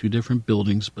 2 different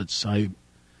buildings, but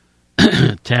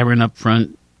tavern up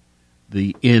front,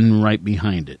 the inn right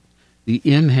behind it. The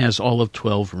inn has all of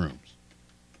 12 rooms.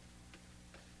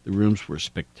 The rooms were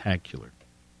spectacular.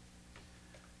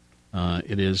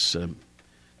 It is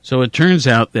so it turns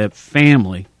out that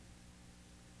family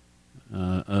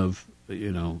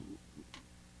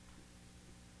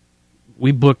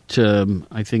we booked,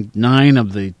 I think, 9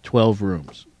 of the 12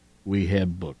 rooms we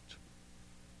had booked.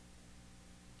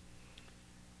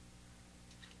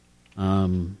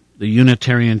 The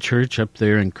Unitarian Church up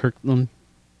there in Kirkland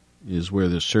is where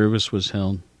the service was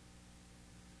held.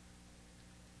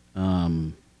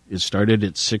 It started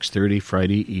at 6:30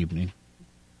 Friday evening.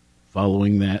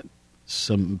 Following that,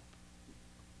 some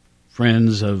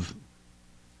friends of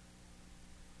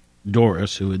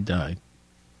Doris, who had died,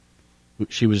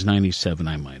 she was 97,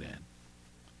 I might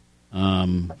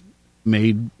add,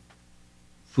 made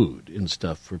food and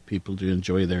stuff for people to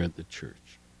enjoy there at the church.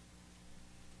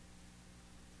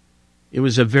 It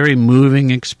was a very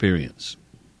moving experience.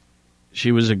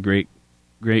 She was a great,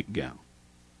 great gal.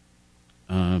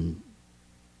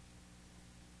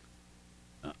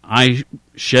 I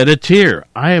shed a tear.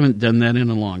 I haven't done that in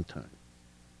a long time.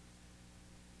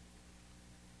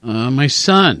 My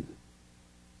son,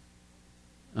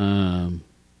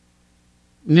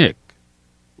 Nick,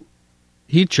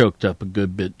 he choked up a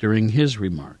good bit during his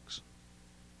remarks.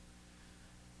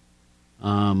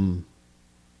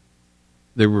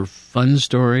 There were fun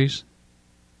stories,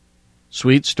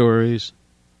 sweet stories,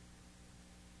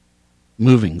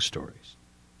 moving stories.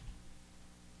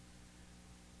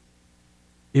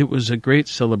 It was a great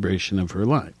celebration of her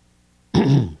life.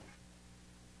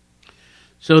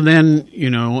 So then,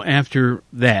 after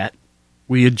that,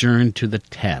 we adjourned to the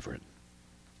tavern,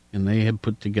 and they had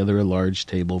put together a large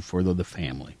table for the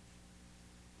family.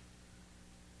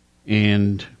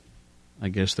 And I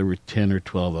guess there were 10 or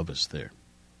 12 of us there.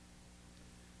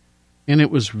 And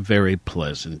it was very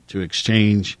pleasant to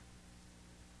exchange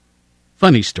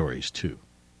funny stories, too.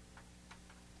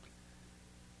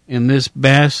 And this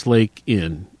Bass Lake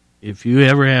Inn, if you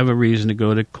ever have a reason to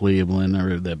go to Cleveland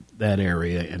or that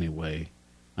area anyway,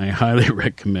 I highly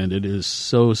recommend it. It is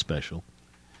so special.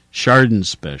 Chardon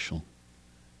special.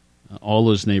 All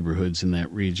those neighborhoods in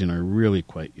that region are really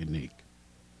quite unique.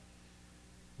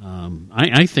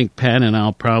 I think Pat and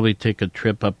I'll probably take a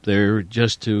trip up there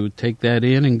just to take that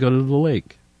in and go to the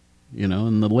lake.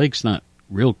 And the lake's not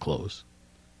real close.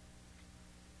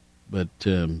 But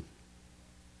to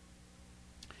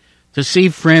see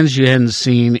friends you hadn't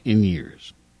seen in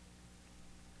years.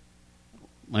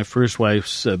 My first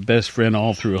wife's best friend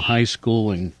all through high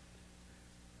school and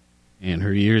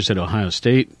her years at Ohio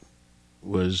State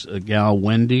was a gal,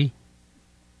 Wendy.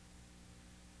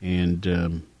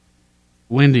 And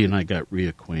Wendy and I got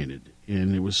reacquainted.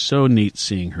 And it was so neat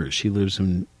seeing her. She lives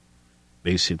in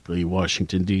basically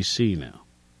Washington, D.C. now.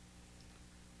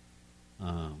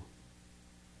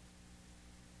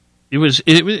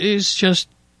 It's just,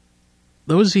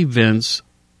 those events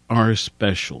are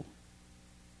special.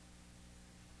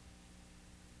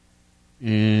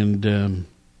 And,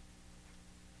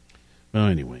 well,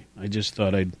 anyway, I just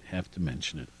thought I'd have to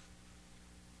mention it.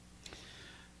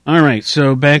 All right,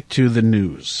 so back to the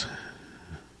news.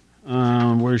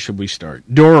 Where should we start?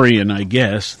 Dorian, I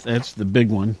guess. That's the big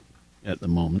one at the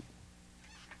moment.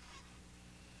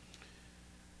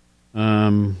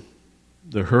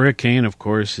 The hurricane, of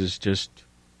course, is just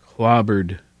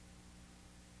clobbered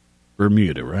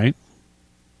Bermuda, right?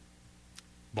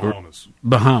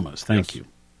 Bahamas. Thank you.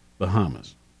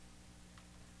 Bahamas.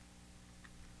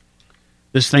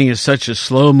 This thing is such a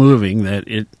slow moving that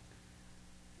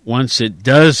once it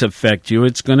does affect you,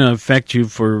 it's going to affect you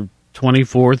for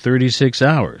 24, 36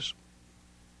 hours.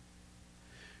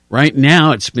 Right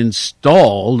now, it's been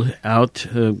stalled out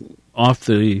off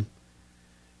the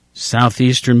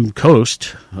southeastern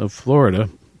coast of Florida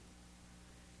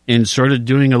and sort of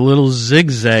doing a little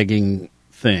zigzagging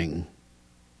thing.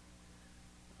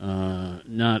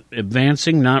 Not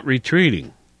advancing, not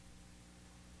retreating.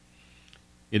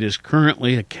 It is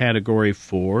currently a Category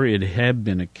 4. It had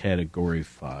been a Category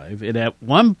 5. At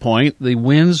one point, the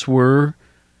winds were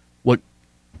what,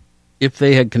 if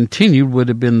they had continued, would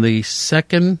have been the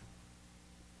second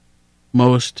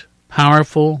most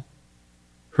powerful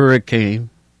hurricane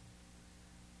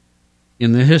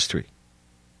in the history,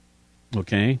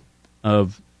 okay,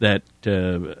 of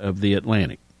the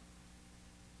Atlantic.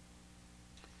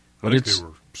 I think they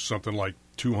were something like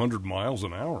 200 miles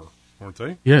an hour, weren't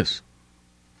they? Yes.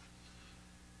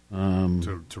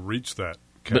 To reach that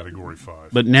Category 5.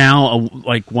 But now,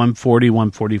 like 140,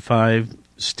 145,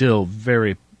 still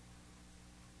very,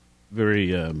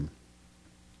 very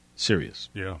serious.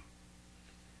 Yeah.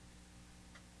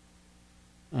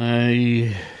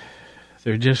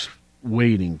 They're just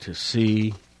waiting to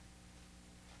see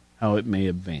how it may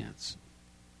advance.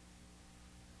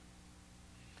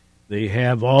 They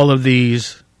have all of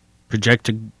these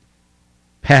projected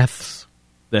paths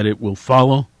that it will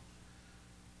follow.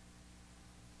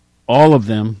 All of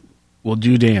them will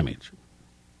do damage.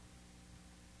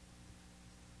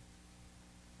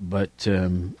 But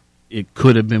it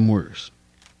could have been worse.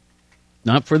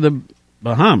 Not for the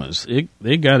Bahamas.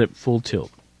 They got it full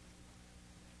tilt.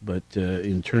 But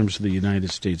in terms of the United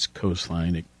States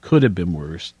coastline, it could have been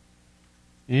worse.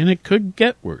 And it could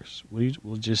get worse.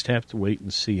 We'll just have to wait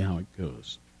and see how it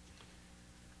goes.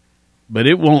 But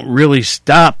it won't really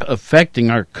stop affecting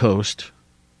our coast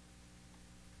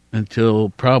until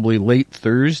probably late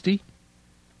Thursday.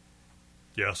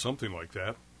 Yeah, something like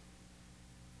that.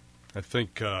 I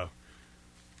think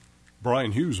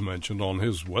Brian Hughes mentioned on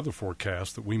his weather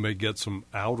forecast that we may get some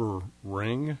outer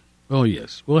ring. Oh,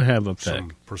 yes. We'll have effect.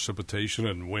 Some precipitation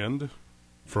and wind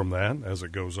from that as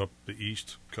it goes up the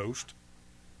east coast.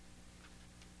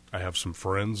 I have some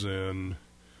friends in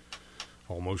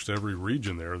almost every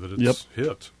region there that it's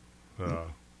hit.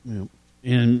 Yep.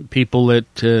 And people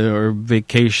that are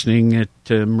vacationing at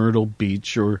Myrtle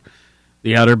Beach or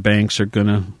the Outer Banks are going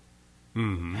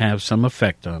to have some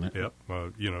effect on it. Yep.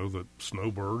 The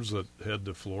snowbirds that head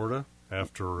to Florida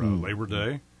after Labor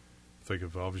Day, I think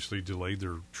have obviously delayed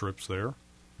their trips there.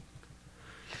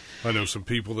 I know some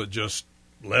people that just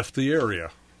left the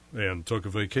area and took a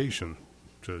vacation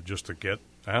just to get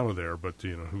out of there, but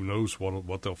who knows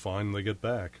what they'll find when they get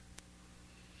back.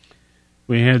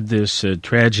 We had this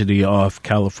tragedy off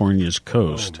California's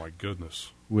coast. Oh my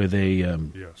goodness! With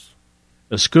a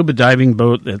scuba diving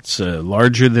boat that's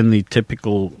larger than the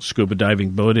typical scuba diving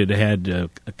boat. It had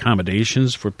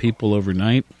accommodations for people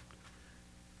overnight,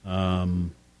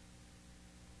 and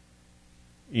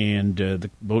the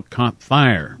boat caught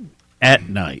fire at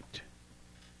night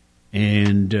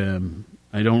And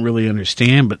I don't really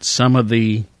understand, but some of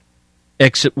the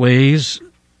exit ways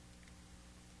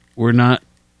were not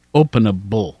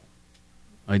openable.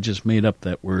 I just made up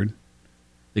that word.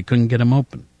 They couldn't get them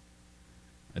open.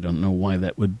 I don't know why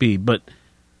that would be. But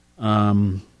at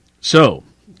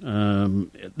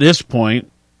this point,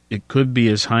 it could be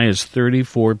as high as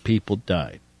 34 people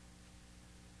died.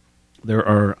 There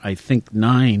are, I think,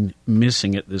 9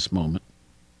 missing at this moment.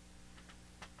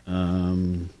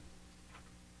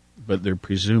 But they're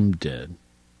presumed dead.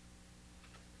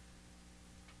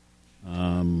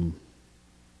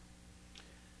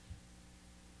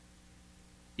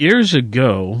 Years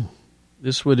ago,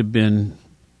 this would have been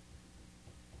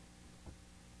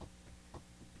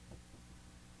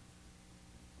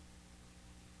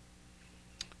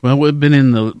it would have been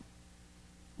in the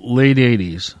late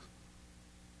 80s.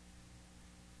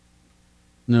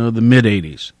 No, the mid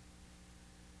 80s.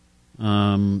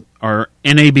 Our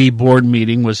NAB board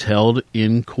meeting was held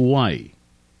in Kauai.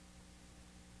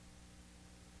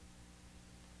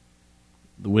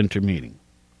 The winter meeting.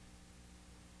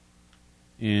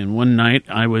 And one night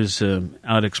I was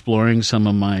out exploring some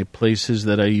of my places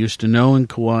that I used to know in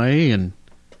Kauai, and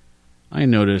I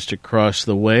noticed across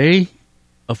the way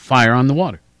a fire on the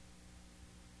water.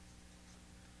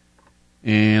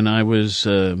 And I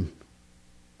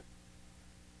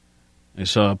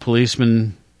saw a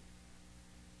policeman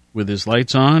with his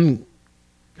lights on,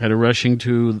 kind of rushing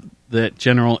to that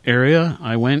general area.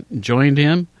 I went and joined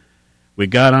him. We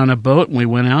got on a boat and we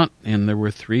went out, and there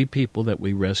were 3 people that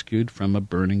we rescued from a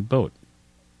burning boat.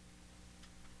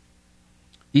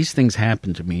 These things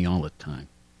happen to me all the time.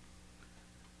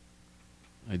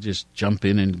 I just jump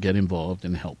in and get involved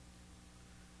and help.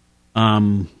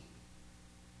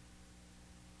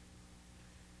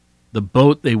 The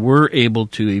boat, they were able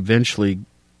to eventually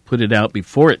put it out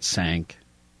before it sank,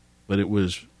 but it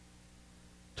was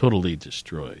totally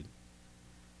destroyed.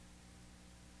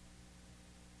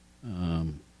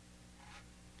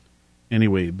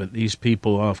 Anyway, but these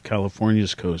people off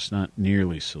California's coast, not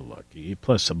nearly so lucky.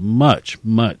 Plus a much,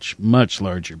 much, much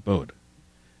larger boat.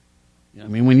 I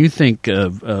mean, when you think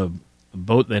of a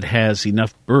boat that has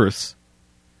enough berths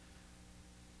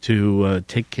to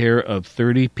take care of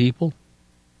 30 people,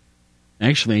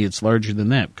 actually it's larger than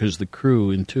that because the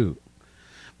crew in 2.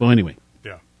 Well, anyway.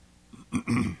 Yeah.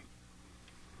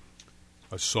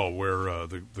 I saw where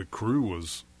the crew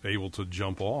was able to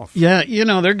jump off. Yeah,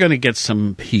 they're going to get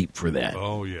some heat for that.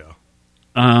 Oh, yeah.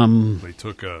 They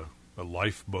took a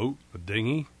lifeboat, a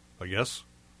dinghy, I guess.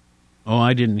 Oh,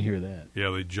 I didn't hear that.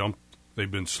 Yeah, they jumped. They've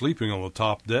been sleeping on the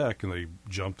top deck, and they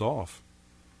jumped off.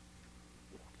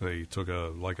 They took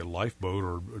a lifeboat,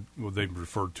 or they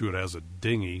referred to it as a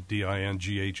dinghy,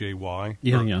 D-I-N-G-H-A-Y.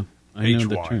 Yeah. I know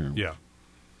the term. Yeah.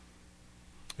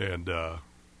 And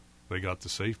they got to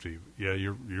safety. Yeah,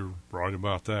 you're right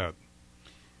about that.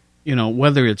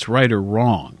 Whether it's right or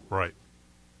wrong. Right.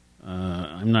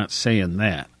 I'm not saying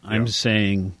that. I'm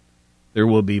saying there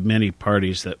will be many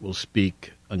parties that will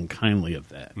speak unkindly of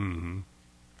that. Mm-hmm.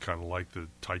 Kind of like the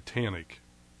Titanic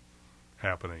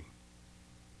happening.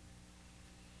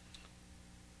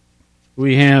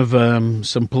 We have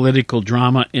some political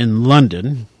drama in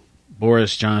London.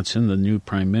 Boris Johnson, the new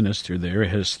prime minister there,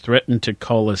 has threatened to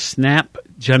call a snap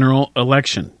general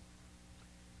election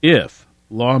if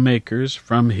lawmakers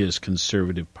from his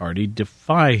Conservative Party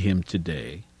defy him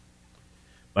today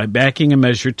by backing a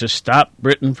measure to stop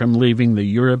Britain from leaving the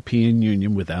European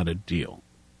Union without a deal.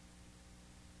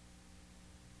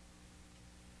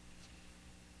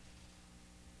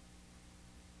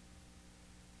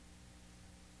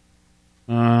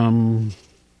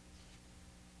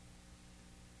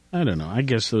 I don't know. I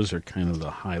guess those are kind of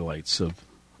the highlights of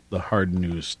the hard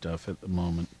news stuff at the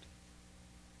moment.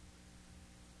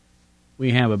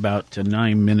 We have about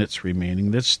 9 minutes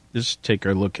remaining. Let's take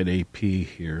our look at AP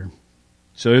here.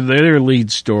 So their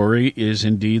lead story is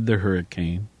indeed the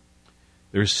hurricane.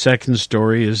 Their second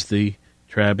story is the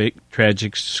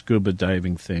tragic scuba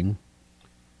diving thing.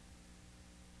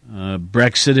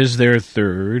 Brexit is their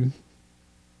third.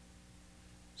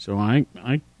 So I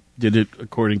did it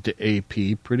according to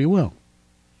AP pretty well.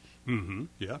 Mm-hmm.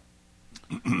 Yeah.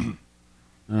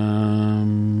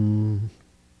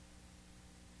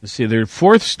 Let's see. Their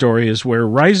fourth story is where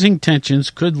rising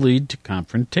tensions could lead to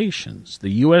confrontations.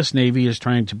 The U.S. Navy is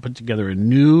trying to put together a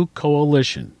new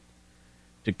coalition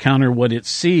to counter what it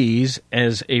sees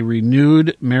as a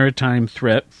renewed maritime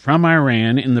threat from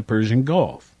Iran in the Persian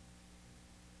Gulf.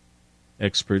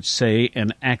 Experts say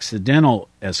an accidental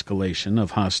escalation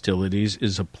of hostilities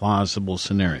is a plausible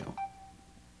scenario.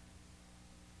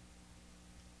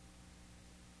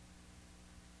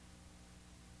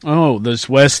 Oh, this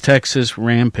West Texas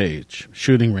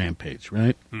shooting rampage,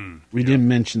 right? We didn't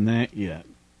mention that yet.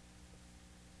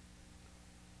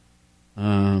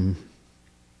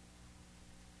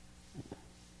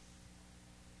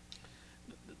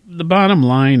 The bottom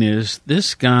line is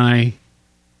this guy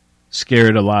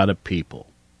scared a lot of people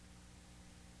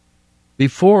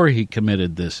before he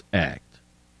committed this act.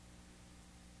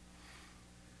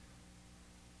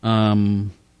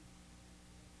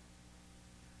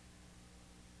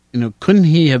 Couldn't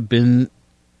he have been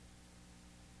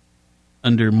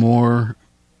under more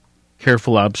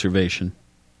careful observation?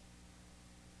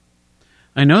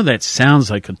 I know that sounds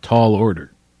like a tall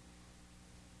order.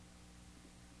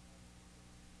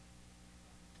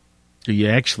 Do you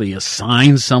actually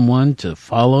assign someone to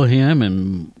follow him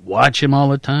and watch him all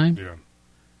the time? Yeah.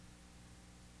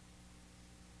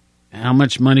 How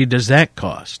much money does that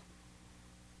cost?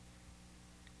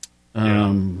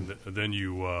 Then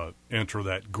you enter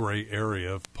that gray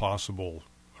area of possible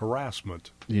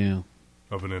harassment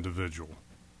of an individual.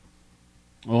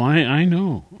 Oh, I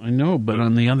know, but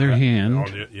on the other hand,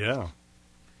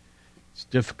 it's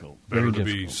difficult. Better Very to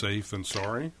difficult. be safe than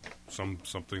sorry.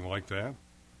 Something like that.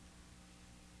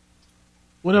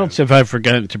 What else have I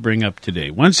forgotten to bring up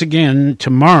today? Once again,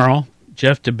 tomorrow,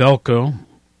 Jeff DeBelco,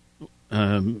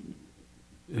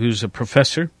 who's a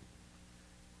professor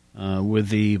with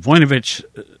the Voinovich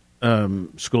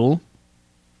School,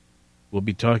 will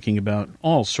be talking about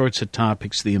all sorts of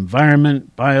topics: the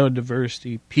environment,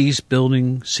 biodiversity, peace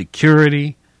building,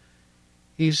 security.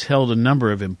 He's held a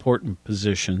number of important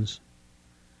positions.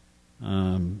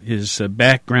 His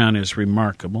background is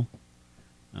remarkable.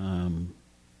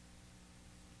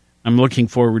 I'm looking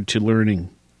forward to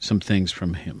learning some things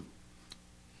from him.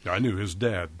 I knew his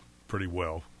dad pretty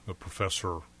well, a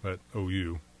professor at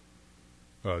OU,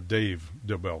 Dave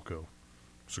DeBelco.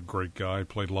 He's a great guy.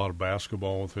 Played a lot of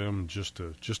basketball with him. Just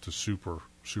a super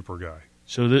guy.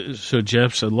 So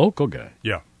Jeff's a local guy.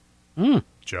 Yeah. Huh.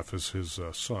 Jeff is his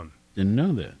son. Didn't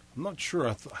know that. I'm not sure.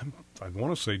 I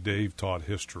want to say Dave taught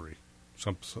history,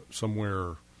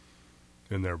 somewhere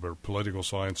in there, but political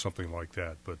science, something like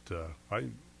that. But I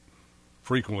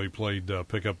frequently played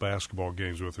pickup basketball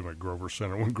games with him at Grover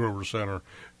Center when Grover Center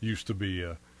used to be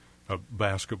a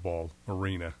basketball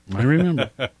arena. I remember.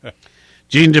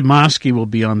 Jean Demoski will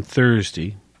be on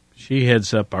Thursday. She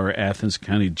heads up our Athens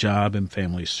County Job and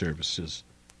Family Services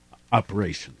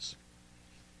operations.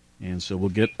 And so we'll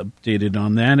get updated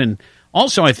on that. And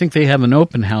also, I think they have an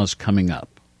open house coming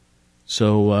up.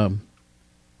 So,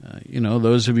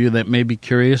 those of you that may be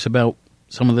curious about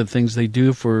some of the things they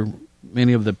do for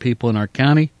many of the people in our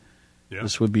county,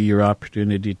 this would be your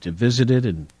opportunity to visit it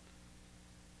and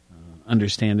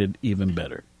understand it even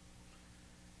better.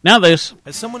 Now this.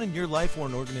 Has someone in your life or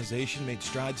an organization made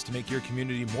strides to make your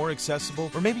community more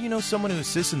accessible? Or maybe you know someone who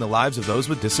assists in the lives of those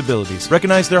with disabilities.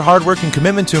 Recognize their hard work and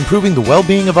commitment to improving the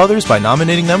well-being of others by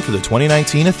nominating them for the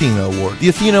 2019 Athena Award. The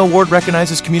Athena Award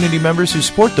recognizes community members who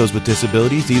support those with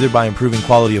disabilities either by improving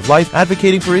quality of life,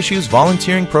 advocating for issues,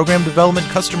 volunteering, program development,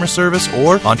 customer service,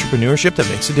 or entrepreneurship that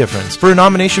makes a difference. For a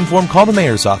nomination form, call the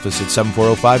mayor's office at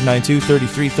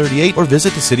 740-592-3338 or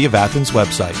visit the City of Athens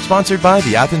website. Sponsored by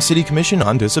the Athens City Commission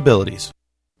on Disabilities.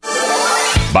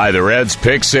 Buy the Reds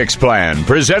Pick Six plan,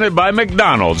 presented by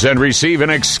McDonald's, and receive an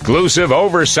exclusive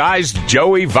oversized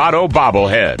Joey Votto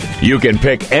bobblehead. You can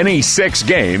pick any 6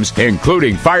 games,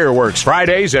 including Fireworks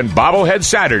Fridays and Bobblehead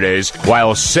Saturdays,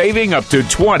 while saving up to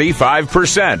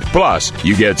 25%. Plus,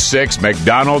 you get 6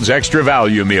 McDonald's Extra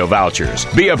Value Meal vouchers.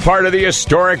 Be a part of the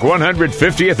historic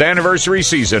 150th anniversary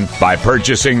season by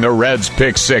purchasing the Reds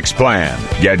Pick Six plan.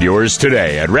 Get yours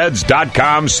today at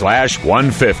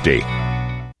reds.com/150.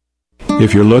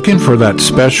 If you're looking for that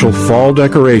special fall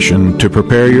decoration to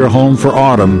prepare your home for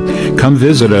autumn, come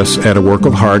visit us at A Work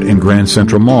of Heart in Grand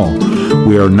Central Mall.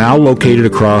 We are now located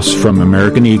across from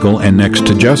American Eagle and next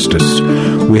to Justice.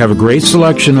 We have a great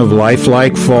selection of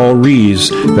lifelike fall wreaths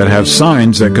that have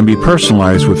signs that can be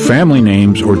personalized with family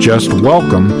names or just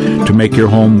welcome to make your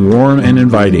home warm and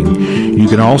inviting. You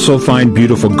can also find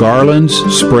beautiful garlands,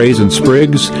 sprays and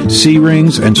sprigs,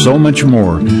 C-rings, and so much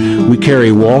more. We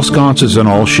carry wall sconces in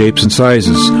all shapes and sizes.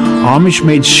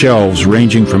 Amish-made shelves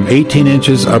ranging from 18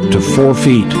 inches up to 4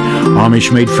 feet.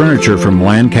 Amish-made furniture from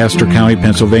Lancaster County,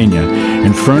 Pennsylvania,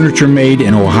 and furniture made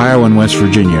in Ohio and West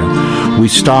Virginia. We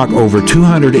stock over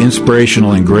 200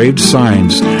 inspirational engraved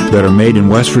signs that are made in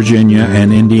West Virginia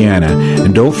and Indiana.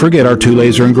 And don't forget our 2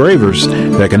 laser engravers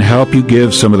that can help you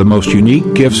give some of the most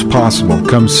unique gifts possible.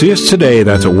 Come see us today.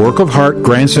 That's A Work of Heart,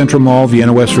 Grand Central Mall,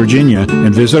 Vienna, West Virginia,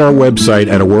 and visit our website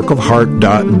at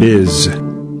aworkofheart.biz.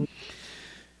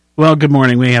 Well, good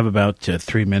morning. We have about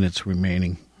 3 minutes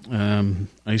remaining.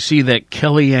 I see that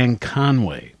Kellyanne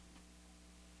Conway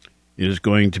is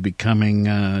going to be coming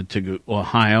to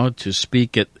Ohio to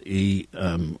speak at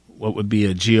what would be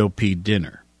a GOP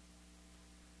dinner.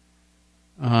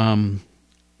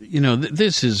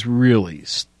 This is really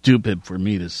stupid for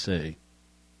me to say,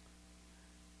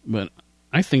 but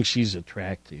I think she's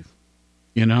attractive,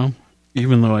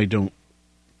 even though I don't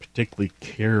particularly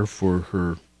care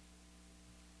for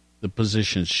the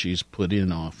positions she's put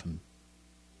in often.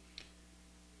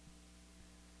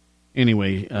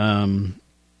 Anyway,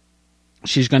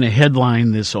 she's going to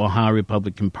headline this Ohio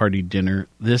Republican Party dinner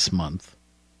this month.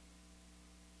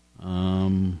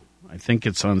 I think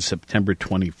it's on September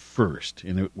 21st,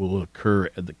 and it will occur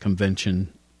at the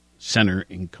Convention Center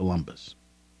in Columbus.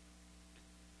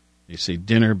 They say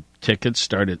dinner tickets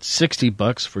start at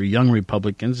 $60 for young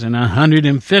Republicans and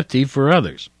 $150 for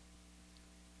others.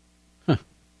 Huh.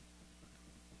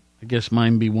 I guess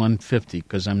mine be $150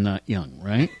 because I'm not young,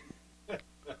 right?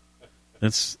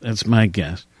 That's my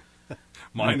guess.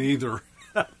 Mine either.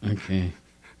 Okay.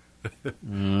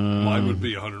 Mine would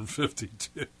be $150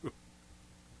 too.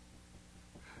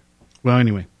 Well,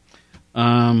 anyway.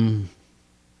 Why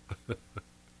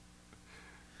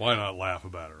not laugh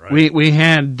about it, right? We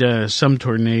had some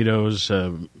tornadoes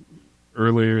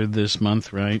earlier this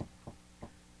month, right?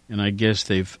 And I guess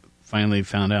they've finally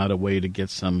found out a way to get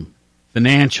some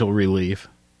financial relief,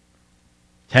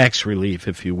 tax relief,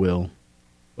 if you will,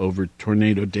 over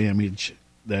tornado damage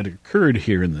that occurred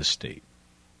here in the state.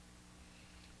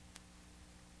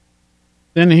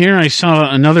 Then here I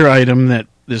saw another item that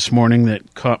this morning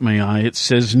that caught my eye. It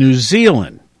says New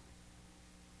Zealand,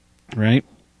 right,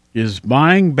 is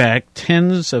buying back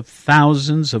tens of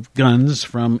thousands of guns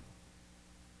from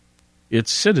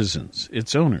its citizens,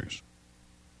 its owners.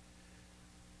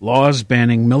 Laws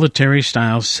banning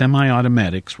military-style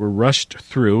semi-automatics were rushed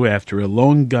through after a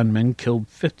lone gunman killed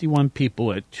 51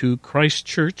 people at 2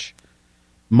 Christchurch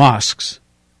mosques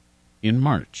in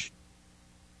March.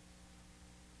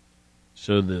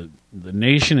 So the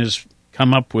nation has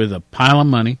come up with a pile of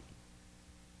money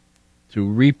to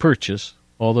repurchase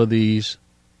all of these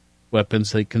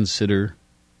weapons they consider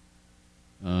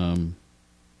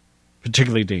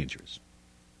particularly dangerous.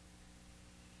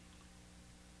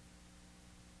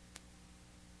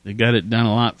 They got it done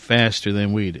a lot faster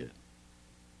than we did.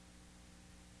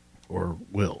 Or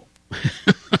will,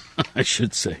 I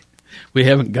should say. We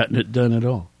haven't gotten it done at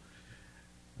all.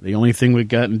 The only thing we've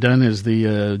gotten done is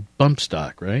the bump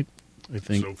stock, right? I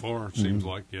think. So far, it seems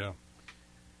like, yeah.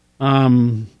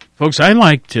 Folks, I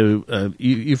like to,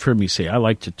 you've heard me say, I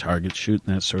like to target shoot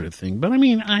and that sort of thing. But, I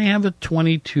mean, I have a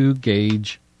 22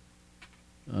 gauge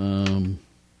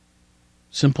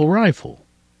simple rifle.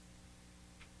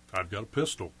 I've got a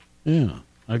pistol. Yeah,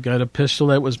 I've got a pistol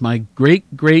that was my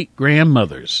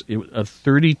great-great-grandmother's. It was a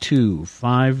 .32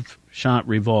 5-shot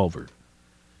revolver.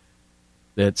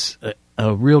 That's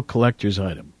a real collector's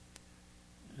item.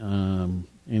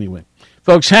 Anyway,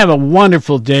 folks, have a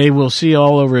wonderful day. We'll see you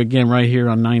all over again right here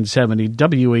on 970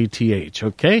 WATH,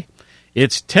 okay?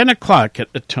 It's 10 o'clock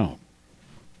at the Tone.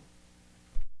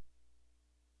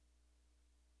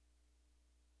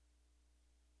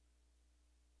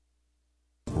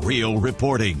 Real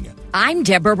reporting. I'm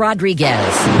Deborah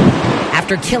Rodriguez.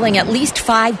 After killing at least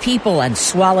 5 people and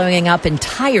swallowing up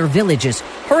entire villages,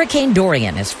 Hurricane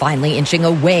Dorian is finally inching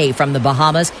away from the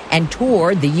Bahamas and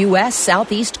toward the U.S.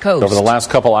 southeast coast. Over the last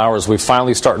couple hours, we've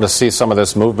finally started to see some of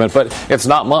this movement, but it's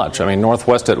not much. I mean,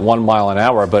 northwest at 1 mile an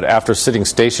hour, but after sitting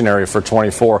stationary for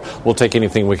 24, we'll take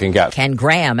anything we can get. Ken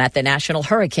Graham at the National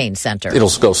Hurricane Center.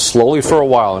 It'll go slowly for a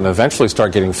while and eventually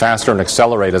start getting faster and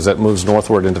accelerate as it moves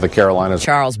northward into the Carolinas.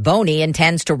 Charles Boney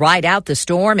intends to ride out the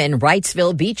storm in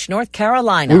Wrightsville Beach, North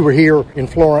Carolina. We were here in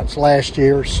Florence last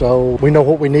year, so we know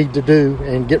what we need to do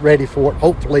and get ready for it.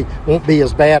 Hopefully it won't be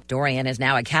as bad. Dorian is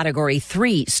now a Category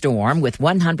 3 storm with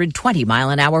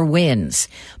 120-mile-an-hour winds.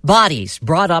 Bodies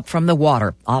brought up from the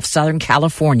water off Southern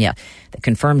California. The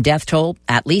confirmed death toll,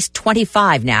 at least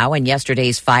 25 now in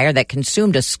yesterday's fire that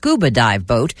consumed a scuba dive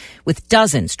boat with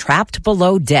dozens trapped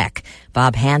below deck.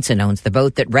 Bob Hansen owns the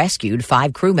boat that rescued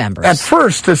 5 crew members. At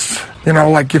first, it's,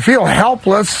 like you feel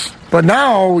helpless, but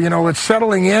now, it's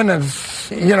settling in as,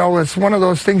 it's one of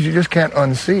those things you just can't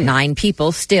unsee. 9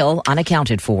 people still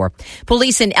unaccounted for.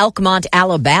 Police in Elkmont,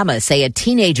 Alabama say a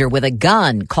teenager with a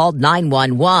gun called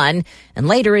 911 and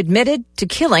later admitted to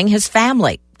killing his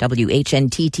family.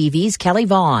 WHNT-TV's Kelly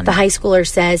Vaughn. The high schooler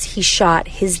says he shot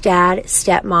his dad,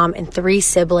 stepmom, and 3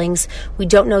 siblings. We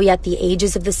don't know yet the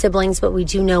ages of the siblings, but we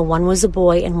do know one was a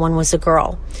boy and one was a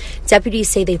girl. Deputies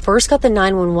say they first got the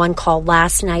 911 call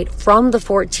last night from the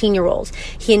 14-year-old.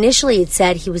 He initially had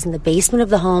said he was in the basement of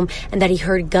the home and that he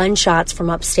heard gunshots from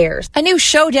upstairs. A new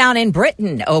showdown in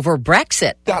Britain over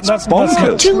Brexit. That's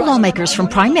bonkers. 2 lawmakers from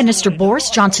Prime Minister Boris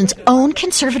Johnson's own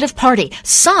Conservative Party.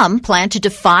 Some plan to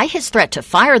defy his threat to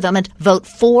fire them and vote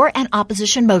for an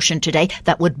opposition motion today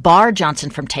that would bar Johnson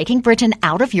from taking Britain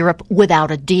out of Europe without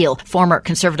a deal. Former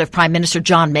Conservative Prime Minister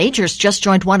John Majors just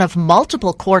joined one of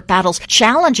multiple court battles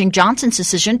challenging Johnson's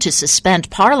decision to suspend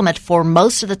Parliament for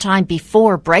most of the time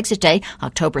before Brexit Day,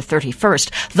 October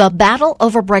 31st. The battle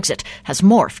over Brexit has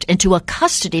morphed into a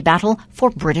custody battle for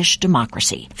British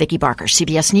democracy. Vicky Barker,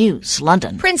 CBS News,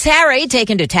 London. Prince Harry,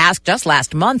 taken to task just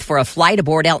last month for a flight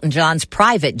aboard Elton John's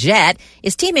private jet,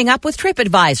 is teaming up with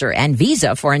TripAdvisor and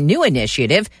Visa for a new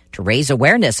initiative to raise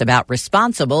awareness about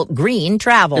responsible green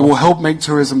travel. It will help make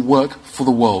tourism work for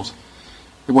the world.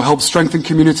 It will help strengthen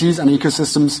communities and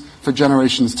ecosystems for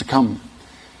generations to come.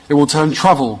 It will turn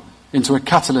travel into a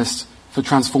catalyst for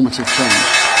transformative change.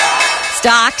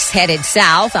 Stocks headed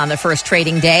south on the first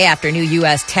trading day after new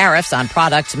U.S. tariffs on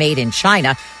products made in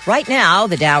China. Right now,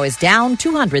 the Dow is down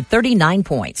 239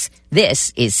 points.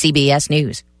 This is CBS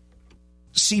News.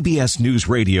 CBS News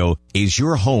Radio is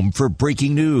your home for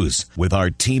breaking news. With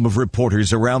our team of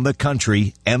reporters around the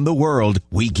country and the world,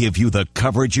 we give you the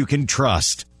coverage you can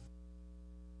trust.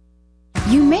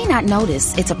 You may not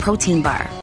notice it's a protein bar,